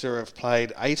 Modbury Vista have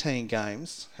played 18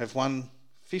 games, have won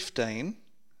 15.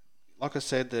 Like I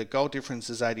said, the goal difference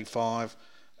is 85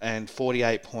 and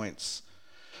 48 points.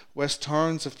 West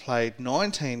Torrens have played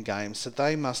 19 games, so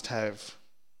they must have,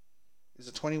 is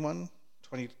it 21?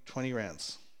 20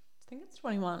 rounds. I think it's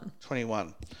 21.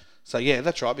 21. So, yeah,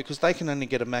 that's right, because they can only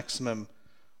get a maximum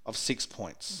of 6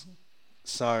 points. Mm-hmm.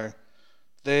 So,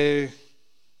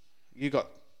 you got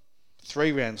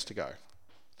 3 rounds to go.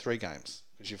 3 games,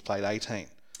 because you've played 18.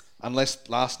 Unless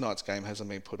last night's game hasn't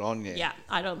been put on yet. Yeah,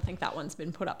 I don't think that one's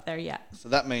been put up there yet. So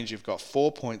that means you've got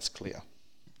 4 points clear.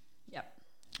 Yep.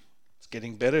 It's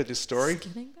getting better, this story. It's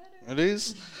getting better. It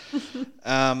is.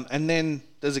 And then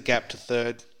there's a gap to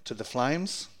third to the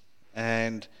Flames,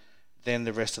 and then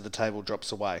the rest of the table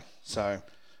drops away. So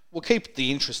we'll keep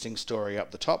the interesting story up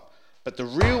the top, but the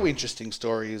real interesting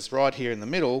story is right here in the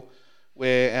middle,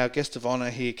 where our guest of honour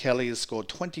here, Kelly, has scored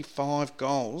 25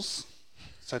 goals.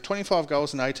 So 25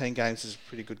 goals in 18 games is a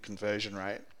pretty good conversion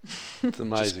rate. It's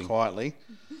amazing. Just quietly.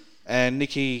 And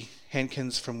Nikki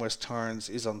Henkins from West Torrens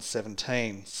is on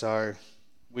 17. So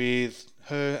with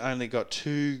her only got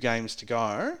 2 games to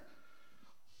go,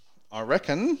 I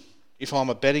reckon, if I'm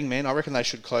a betting man, I reckon they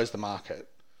should close the market,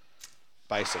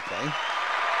 basically.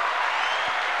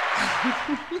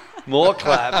 More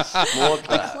claps. More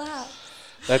claps.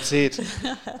 That's it.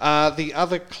 The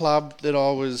other club that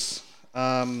I was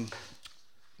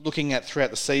looking at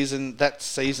throughout the season, that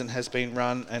season has been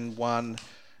run and won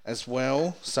as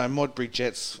well. So Modbury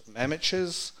Jets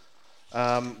Amateurs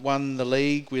won the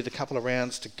league with a couple of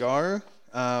rounds to go.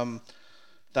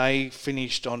 They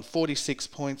finished on 46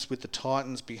 points with the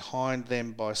Titans behind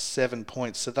them by 7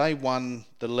 points. So they won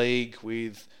the league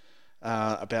with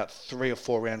about 3 or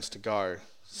 4 rounds to go.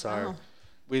 So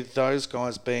with those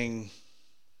guys being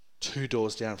 2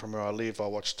 doors down from where I live, I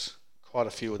watched quite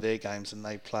a few of their games, and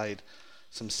they played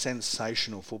some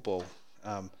sensational football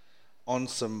on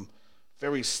some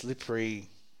very slippery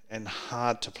and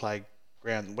hard to play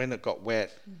ground. When it got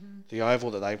wet, the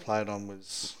oval that they played on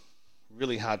was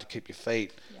really hard to keep your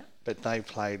feet, but they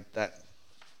played that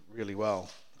really well.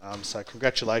 So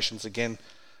congratulations again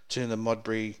to the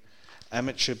Modbury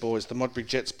amateur boys, the Modbury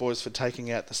Jets boys, for taking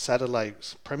out the Saturday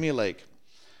Premier League.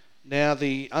 Now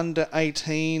the under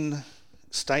 18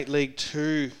 State League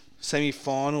 2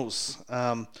 semi-finals.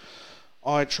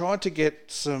 I tried to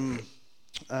get some...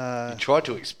 You tried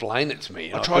to explain it to me,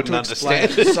 and I tried couldn't to explain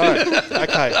understand it. So,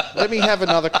 okay, let me have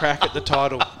another crack at the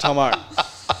title, Thommo.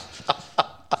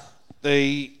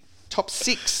 The top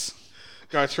 6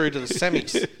 go through to the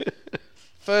semis.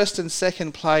 First and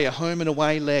second play a home and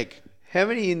away leg. How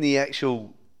many in the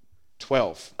actual...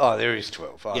 12. Oh, there is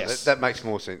 12. Oh, Yes. that makes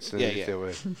more sense than if there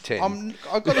were 10.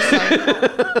 I've got to say,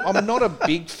 I'm not a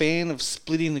big fan of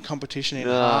splitting the competition in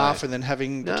half and then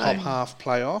having the top half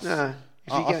play off. No.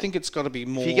 I think it's got to be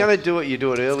more... If you're going to do it, you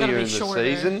do it earlier be in the shorter.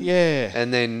 season. Yeah.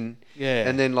 And then,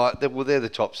 they're the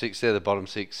top 6, they're the bottom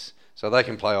 6, so they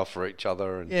can play off for each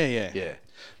other. And Yeah.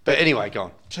 But anyway, go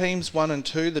on. Teams 1 and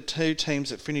 2, the 2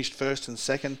 teams that finished first and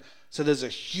second, so there's a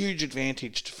huge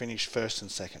advantage to finish first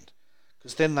and second,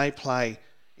 because then they play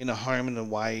in a home and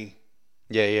away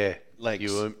legs.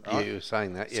 You right? were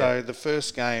saying that, So the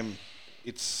first game,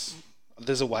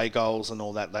 there's away goals and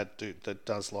all that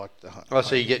does like the home. Oh,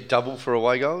 so you get double for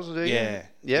away goals, do you? Yeah.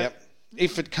 Yep.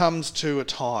 If it comes to a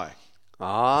tie,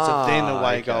 Ah, so then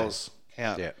away okay. goals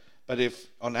count. Yep. But if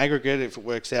on aggregate, if it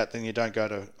works out, then you don't go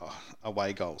to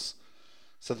away goals.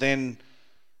 So then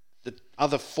the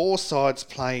other 4 sides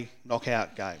play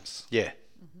knockout games. Yeah.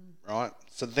 Right?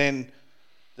 So then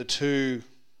the two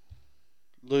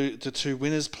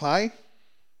winners play,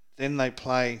 then they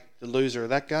play the loser of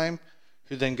that game,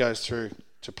 who then goes through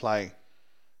to play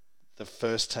the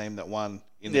first team that won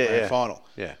in the grand final.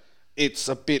 Yeah. It's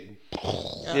a bit...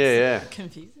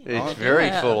 Confusing. It's very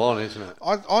full on, isn't it?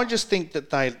 I just think that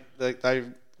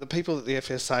the people at the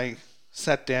FSA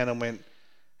sat down and went,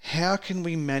 how can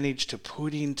we manage to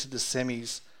put into the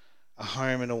semis a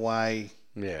home and away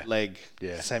leg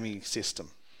semi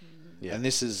system? Yeah. And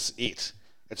this is it.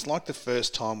 It's like the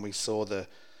first time we saw the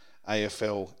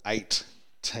AFL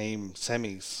 8-team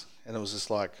semis, and it was just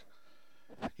like,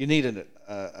 you needed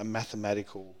a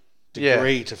mathematical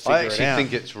degree to figure it out. I actually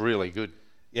think it's really good.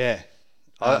 Yeah.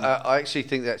 I actually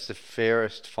think that's the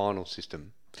fairest final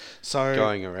system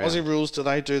going around. Aussie rules, do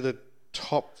they do the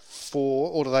top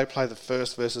 4, or do they play the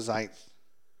first versus 8th?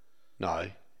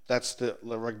 No. That's the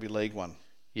rugby league one.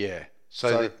 Yeah.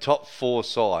 So the top 4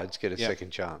 sides get a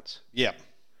second chance. Yep.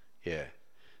 Yeah.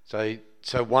 So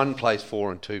 1 plays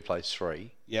 4 and 2 plays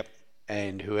 3. Yep.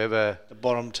 And whoever the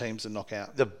bottom teams are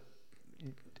knockout.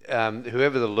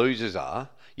 Whoever the losers are.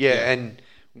 Yeah. And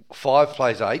 5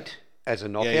 plays 8 as a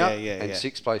knockout, yeah, and yeah.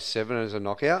 6 plays 7 as a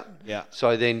knockout. Yeah.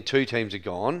 So then 2 teams are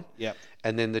gone. Yep.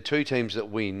 And then the 2 teams that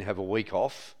win have a week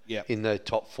off Yep. in the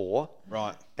top 4.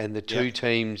 Right. And the 2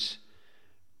 teams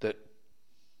that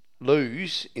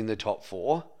lose in the top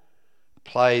 4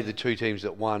 play the 2 teams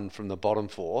that won from the bottom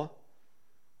 4.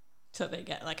 So they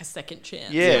get like a second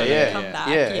chance. Yeah, when yeah, they come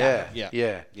back.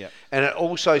 yeah. And it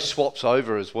also swaps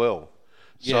over as well.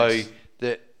 So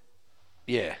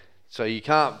Yes. So you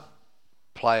can't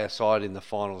play a side in the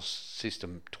final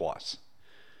system twice.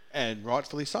 And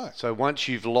rightfully so. So once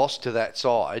you've lost to that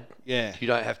side, Yeah. you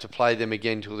don't have to play them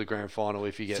again till the grand final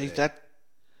if you get See, there. that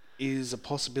is a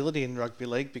possibility in rugby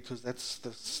league because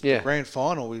the Yeah. grand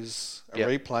final is a Yep.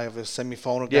 replay of a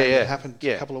semi-final Yeah, game yeah, that happened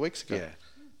yeah. a couple of weeks ago. Yeah.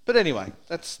 But anyway,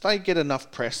 they get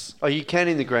enough press. Oh, you can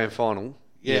in the grand final.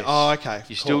 Yeah. Yes. Oh, okay.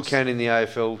 You of still course. can in the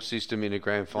AFL system in a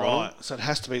grand final. Right. So it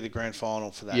has to be the grand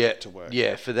final for that Yeah, to work.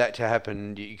 yeah. For that to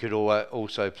happen, you could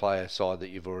also play a side that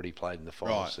you've already played in the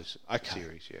final Right. Okay.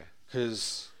 series. Yeah.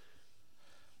 Because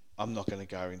I'm not going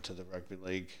to go into the rugby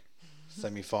league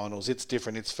semi-finals. It's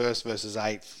different. It's first versus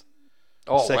eighth.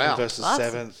 Oh, second wow. versus That's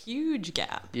seventh. a huge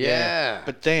gap. Yeah.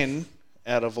 But then,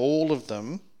 out of all of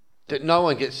them, No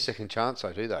one gets a second chance,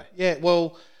 though, do they? yeah,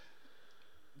 well,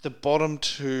 the bottom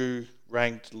 2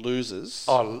 ranked losers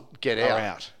Oh, get are out.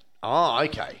 out. Oh,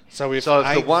 okay. So if the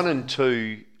eighth- 1 and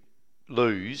 2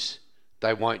 lose,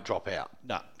 they won't drop out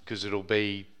No. because it'll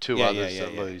be 2 Yeah, others yeah,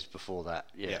 that yeah. lose before that.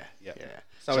 Yeah, Yeah. yeah.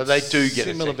 So, So it's they do get a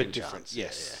similar second but different. chance.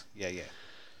 Yes. Yeah.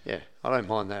 Yeah, I don't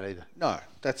mind that either. No,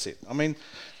 that's it. I mean,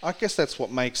 I guess that's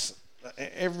what makes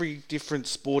every different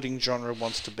sporting genre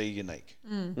wants to be unique.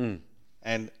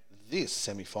 And this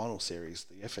semi-final series,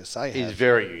 the FSA It's have,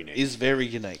 very unique. is very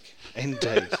unique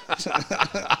indeed.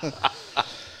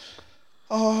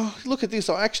 Oh, look at this!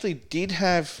 I actually did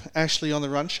have Ashley on the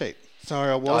run sheet, so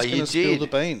I was you going to spill did. the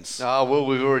beans. Oh, well,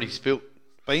 we've already spilt.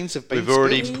 Beans have been We've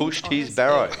already spilled. pushed his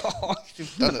barrow. Oh,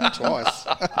 you've done it twice.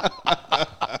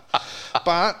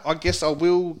 But I guess I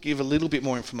will give a little bit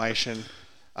more information.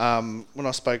 When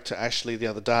I spoke to Ashley the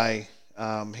other day,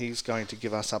 he's going to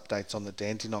give us updates on the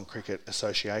Dandenong Cricket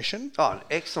Association, Oh,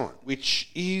 excellent. which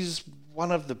is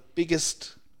one of the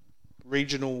biggest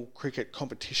regional cricket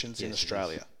competitions in Yes, it is.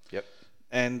 Australia. Yep.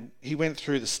 And he went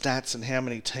through the stats and how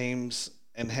many teams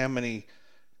and how many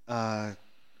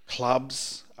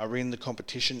clubs are in the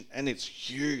competition, and it's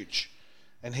huge.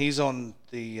 And he's on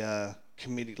the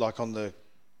committee, like on the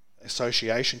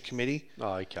association committee.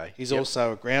 Oh, okay. He's Yep.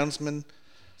 also a groundsman,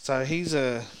 so he's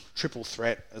a triple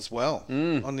threat as well.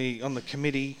 On the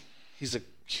committee, he's a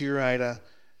curator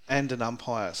and an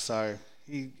umpire, so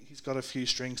he's got a few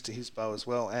strings to his bow as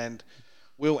well, and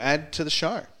will add to the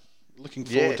show. Looking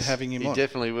forward to having him he on.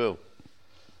 definitely will.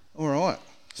 All right.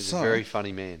 He's a very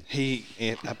funny man. He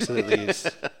absolutely is.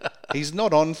 He's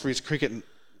not on for his cricket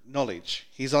knowledge.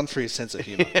 He's on for his sense of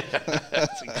humour.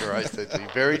 That's a great thing.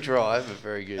 Very dry, but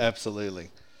very good. Absolutely.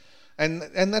 And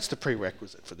that's the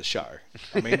prerequisite for the show.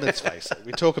 I mean, let's face it.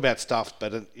 We talk about stuff,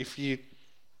 but if you're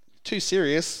too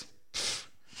serious,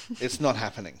 it's not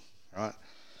happening, right?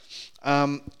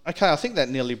 Okay, I think that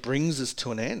nearly brings us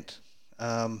to an end.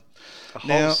 A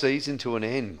whole season to an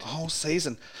end. A whole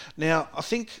season. Now, I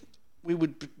think we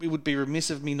would be remiss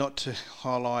of me not to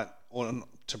highlight or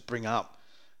to bring up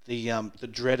the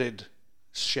dreaded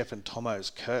Shepp and Thommo's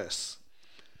curse.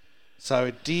 So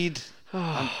it did.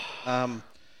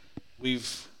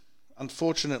 We've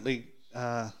unfortunately,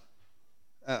 and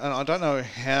I don't know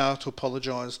how to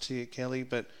apologise to you, Kelly,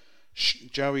 but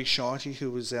Joey Shitey,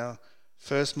 who was our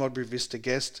first Modbury Vista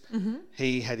guest,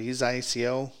 he had his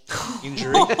ACL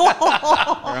injury.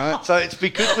 Right? So it's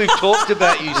because we've talked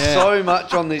about you so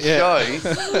much on this show.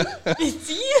 It's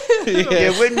you.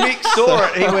 Yeah, when Mick saw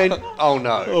it, he went, "Oh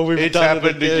no, we've it's done it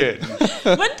happened again."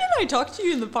 When did I talk to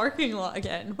you in the parking lot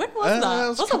again? When was that? It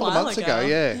was a couple of months ago.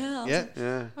 Yeah.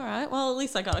 Yeah. All right. Well, at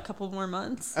least I got a couple more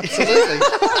months. Absolutely.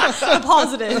 The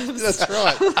positives. That's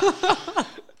right.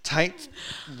 Tate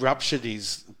ruptured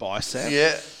his bicep.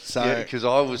 Yeah. So because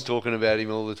I was talking about him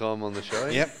all the time on the show.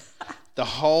 Yep. The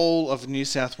whole of New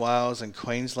South Wales and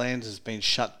Queensland has been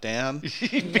shut down.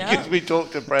 Because we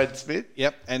talked to Brad Smith.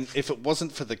 Yep. And if it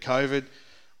wasn't for the COVID,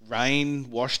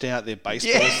 rain washed out their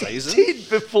baseball season. It did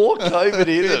before COVID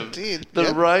hit them. It did, The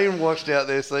yep. rain washed out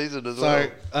their season as well.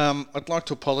 So I'd like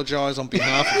to apologise on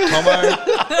behalf of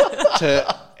Thommo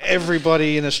to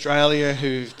everybody in Australia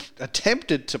who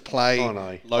attempted to play Oh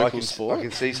no, local sport. I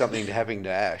can see something happening to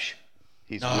Ash.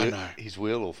 His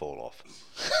wheel will fall off.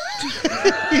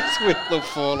 His wheel will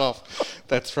fall off.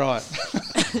 That's right.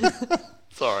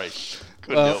 Sorry,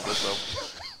 couldn't help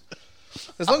myself.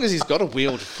 As long as he's got a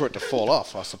wheel for it to fall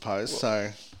off, I suppose. So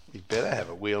He better have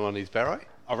a wheel on his barrow.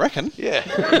 I reckon Yeah.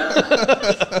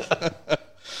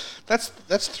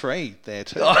 that's 3 there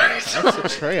too. That's a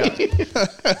trio.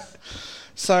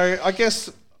 So I guess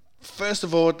first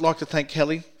of all, I'd like to thank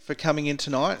Kelly for coming in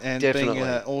tonight and Definitely. being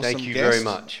an awesome Thank you guest. very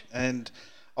much. And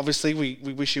obviously, we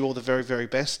wish you all the very, very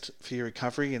best for your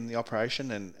recovery and the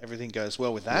operation, and everything goes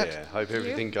well with that. Yeah, hope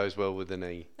everything goes well with the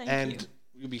knee. Thank And you.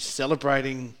 you'll be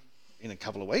celebrating in a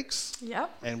couple of weeks. Yep.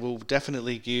 And we'll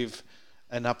definitely give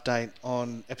an update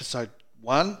on episode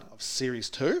 1 of series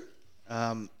 2,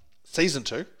 season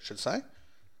 2, should say.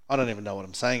 I don't even know what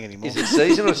I'm saying anymore. Is it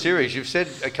season or series? You've said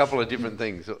a couple of different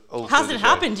things. all through Hasn't the show.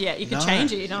 happened yet. You could No.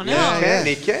 change it. You don't know. Yeah, yeah.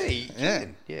 He can. Yeah.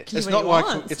 Yes. Can It's do not what he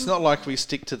like wants. it's not like we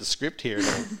stick to the script here at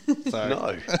all. So,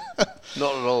 No,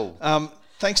 not at all.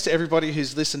 thanks to everybody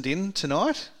who's listened in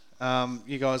tonight.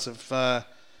 You guys have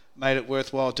made it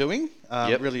worthwhile doing.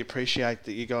 Yep. Really appreciate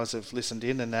that you guys have listened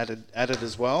in and added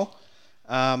as well.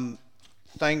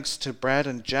 Thanks to Brad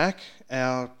and Jack,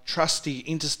 our trusty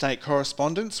interstate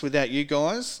correspondents. Without you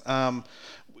guys,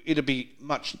 it'd be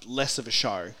much less of a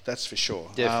show, that's for sure.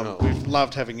 Definitely. We've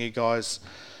loved having you guys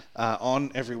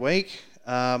on every week.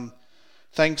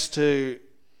 Thanks to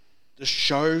the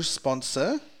show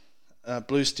sponsor,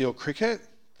 Blue Steel Cricket,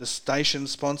 the station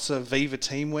sponsor, Viva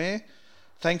Teamwear.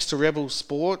 Thanks to Rebel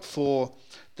Sport for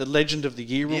the Legend of the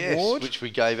Year Yes, award. which we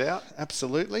gave out.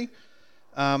 Absolutely.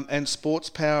 And Sports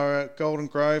Power Golden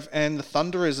Grove and the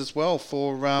Thunderers as well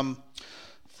for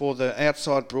the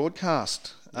outside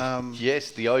broadcast.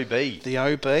 Yes, the OB. The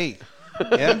OB.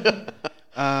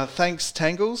 Yeah. Thanks,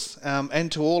 Tangles,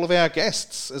 and to all of our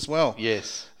guests as well.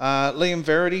 Yes. Liam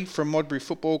Verity from Modbury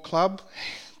Football Club,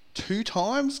 2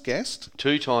 times guest.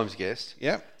 2 times guest.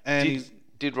 Yep. And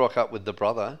Did rock up with the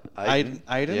brother, Aiden.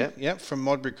 Aidan, Yep. from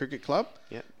Modbury Cricket Club.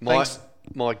 Yep. Thanks.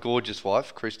 My gorgeous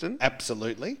wife, Kristen.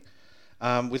 Absolutely.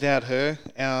 Without her,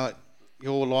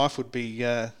 your life would be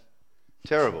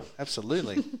Terrible.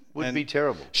 absolutely Would And be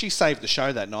terrible. She saved the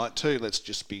show that night too. Let's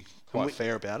just be quite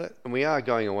fair about it. And we are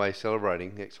going away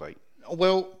celebrating next week.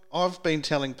 Well, I've been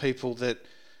telling people that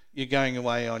you're going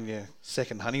away on your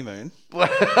second honeymoon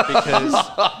because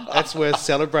that's worth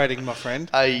celebrating, my friend.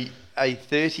 A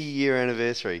 30-year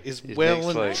anniversary Is next well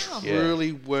and week.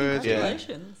 truly worth it.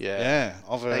 Congratulations. Yeah.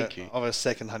 Of a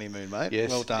second honeymoon, mate. Yes.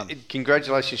 Well done.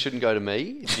 Congratulations shouldn't go to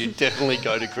me. You definitely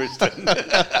go to Kristen.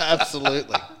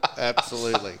 Absolutely.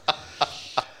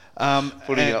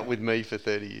 Putting and- up with me for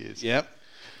 30 years. Yep.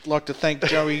 I'd like to thank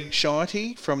Joey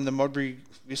Shiety from the Modbury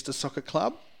Vista Soccer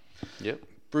Club. Yep.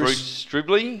 Bruce- Bruce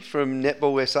Stribley from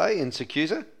Netball SA in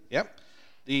Securza. Yep.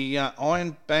 The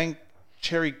Iron Bank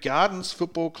Cherry Gardens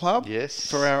Football Club. Yes.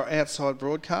 For our outside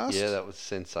broadcast. Yeah, that was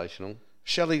sensational.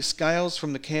 Shelley Scales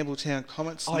from the Campbelltown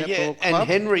Comets Oh, Netball yeah. Club. And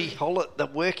Henry Hollett, the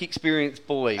work experience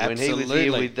boy, when he was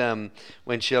here with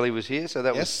when Shelley was here. So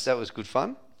that was good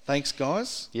fun. Thanks,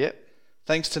 guys. Yep.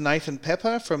 Thanks to Nathan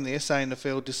Pepper from the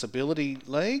SANFL Disability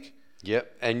League.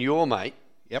 Yep. And your mate,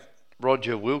 Yep.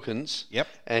 Roger Wilkins. Yep.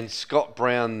 And Scott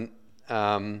Brown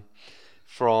from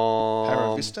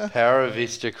Paravista.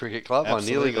 Paravista Cricket Club.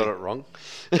 Absolutely. I nearly got it wrong.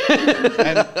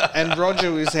 And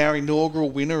Roger is our inaugural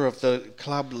winner of the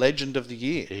Club Legend of the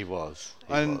Year. He was.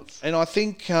 And I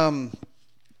think our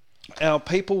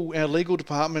legal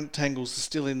department, Tangles, is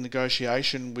still in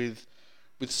negotiation with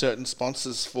certain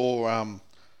sponsors for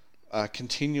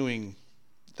continuing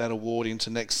that award into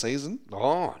next season.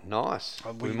 Oh, nice.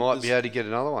 We might be able to get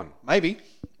another one. Maybe.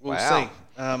 We'll Wow.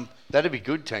 see. That'd be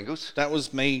good, Tangles. That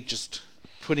was me just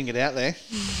putting it out there.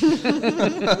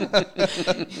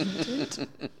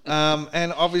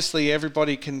 And obviously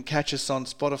everybody can catch us on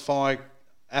Spotify,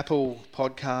 Apple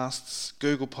Podcasts,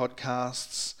 Google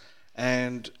Podcasts,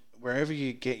 and wherever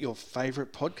you get your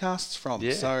favourite podcasts from.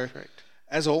 Yeah, So, correct.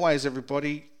 as always,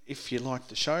 everybody, if you like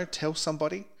the show, tell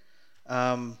somebody.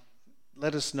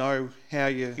 Let us know how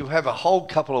you... You'll have a whole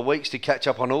couple of weeks to catch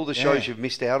up on all the shows you've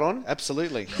missed out on.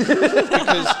 Absolutely.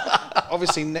 Because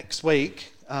obviously next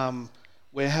week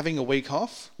we're having a week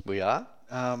off. We are.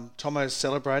 Tomo's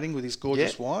celebrating with his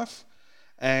gorgeous wife,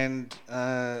 and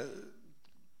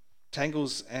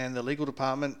Tangles and the legal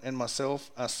department and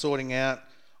myself are sorting out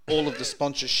all of the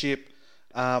sponsorship,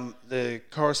 the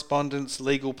correspondence,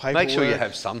 legal paperwork. Make sure you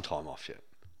have some time off yet.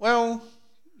 Well,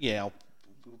 yeah,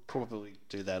 we'll probably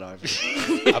do that over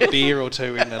a beer or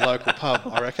two in a local pub,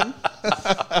 I reckon.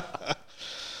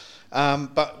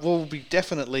 But we'll be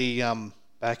definitely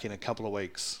back in a couple of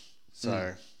weeks.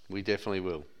 So We definitely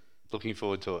will. Looking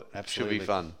forward to it. Absolutely. Should be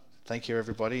fun. Thank you,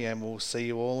 everybody, and we'll see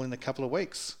you all in a couple of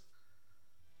weeks.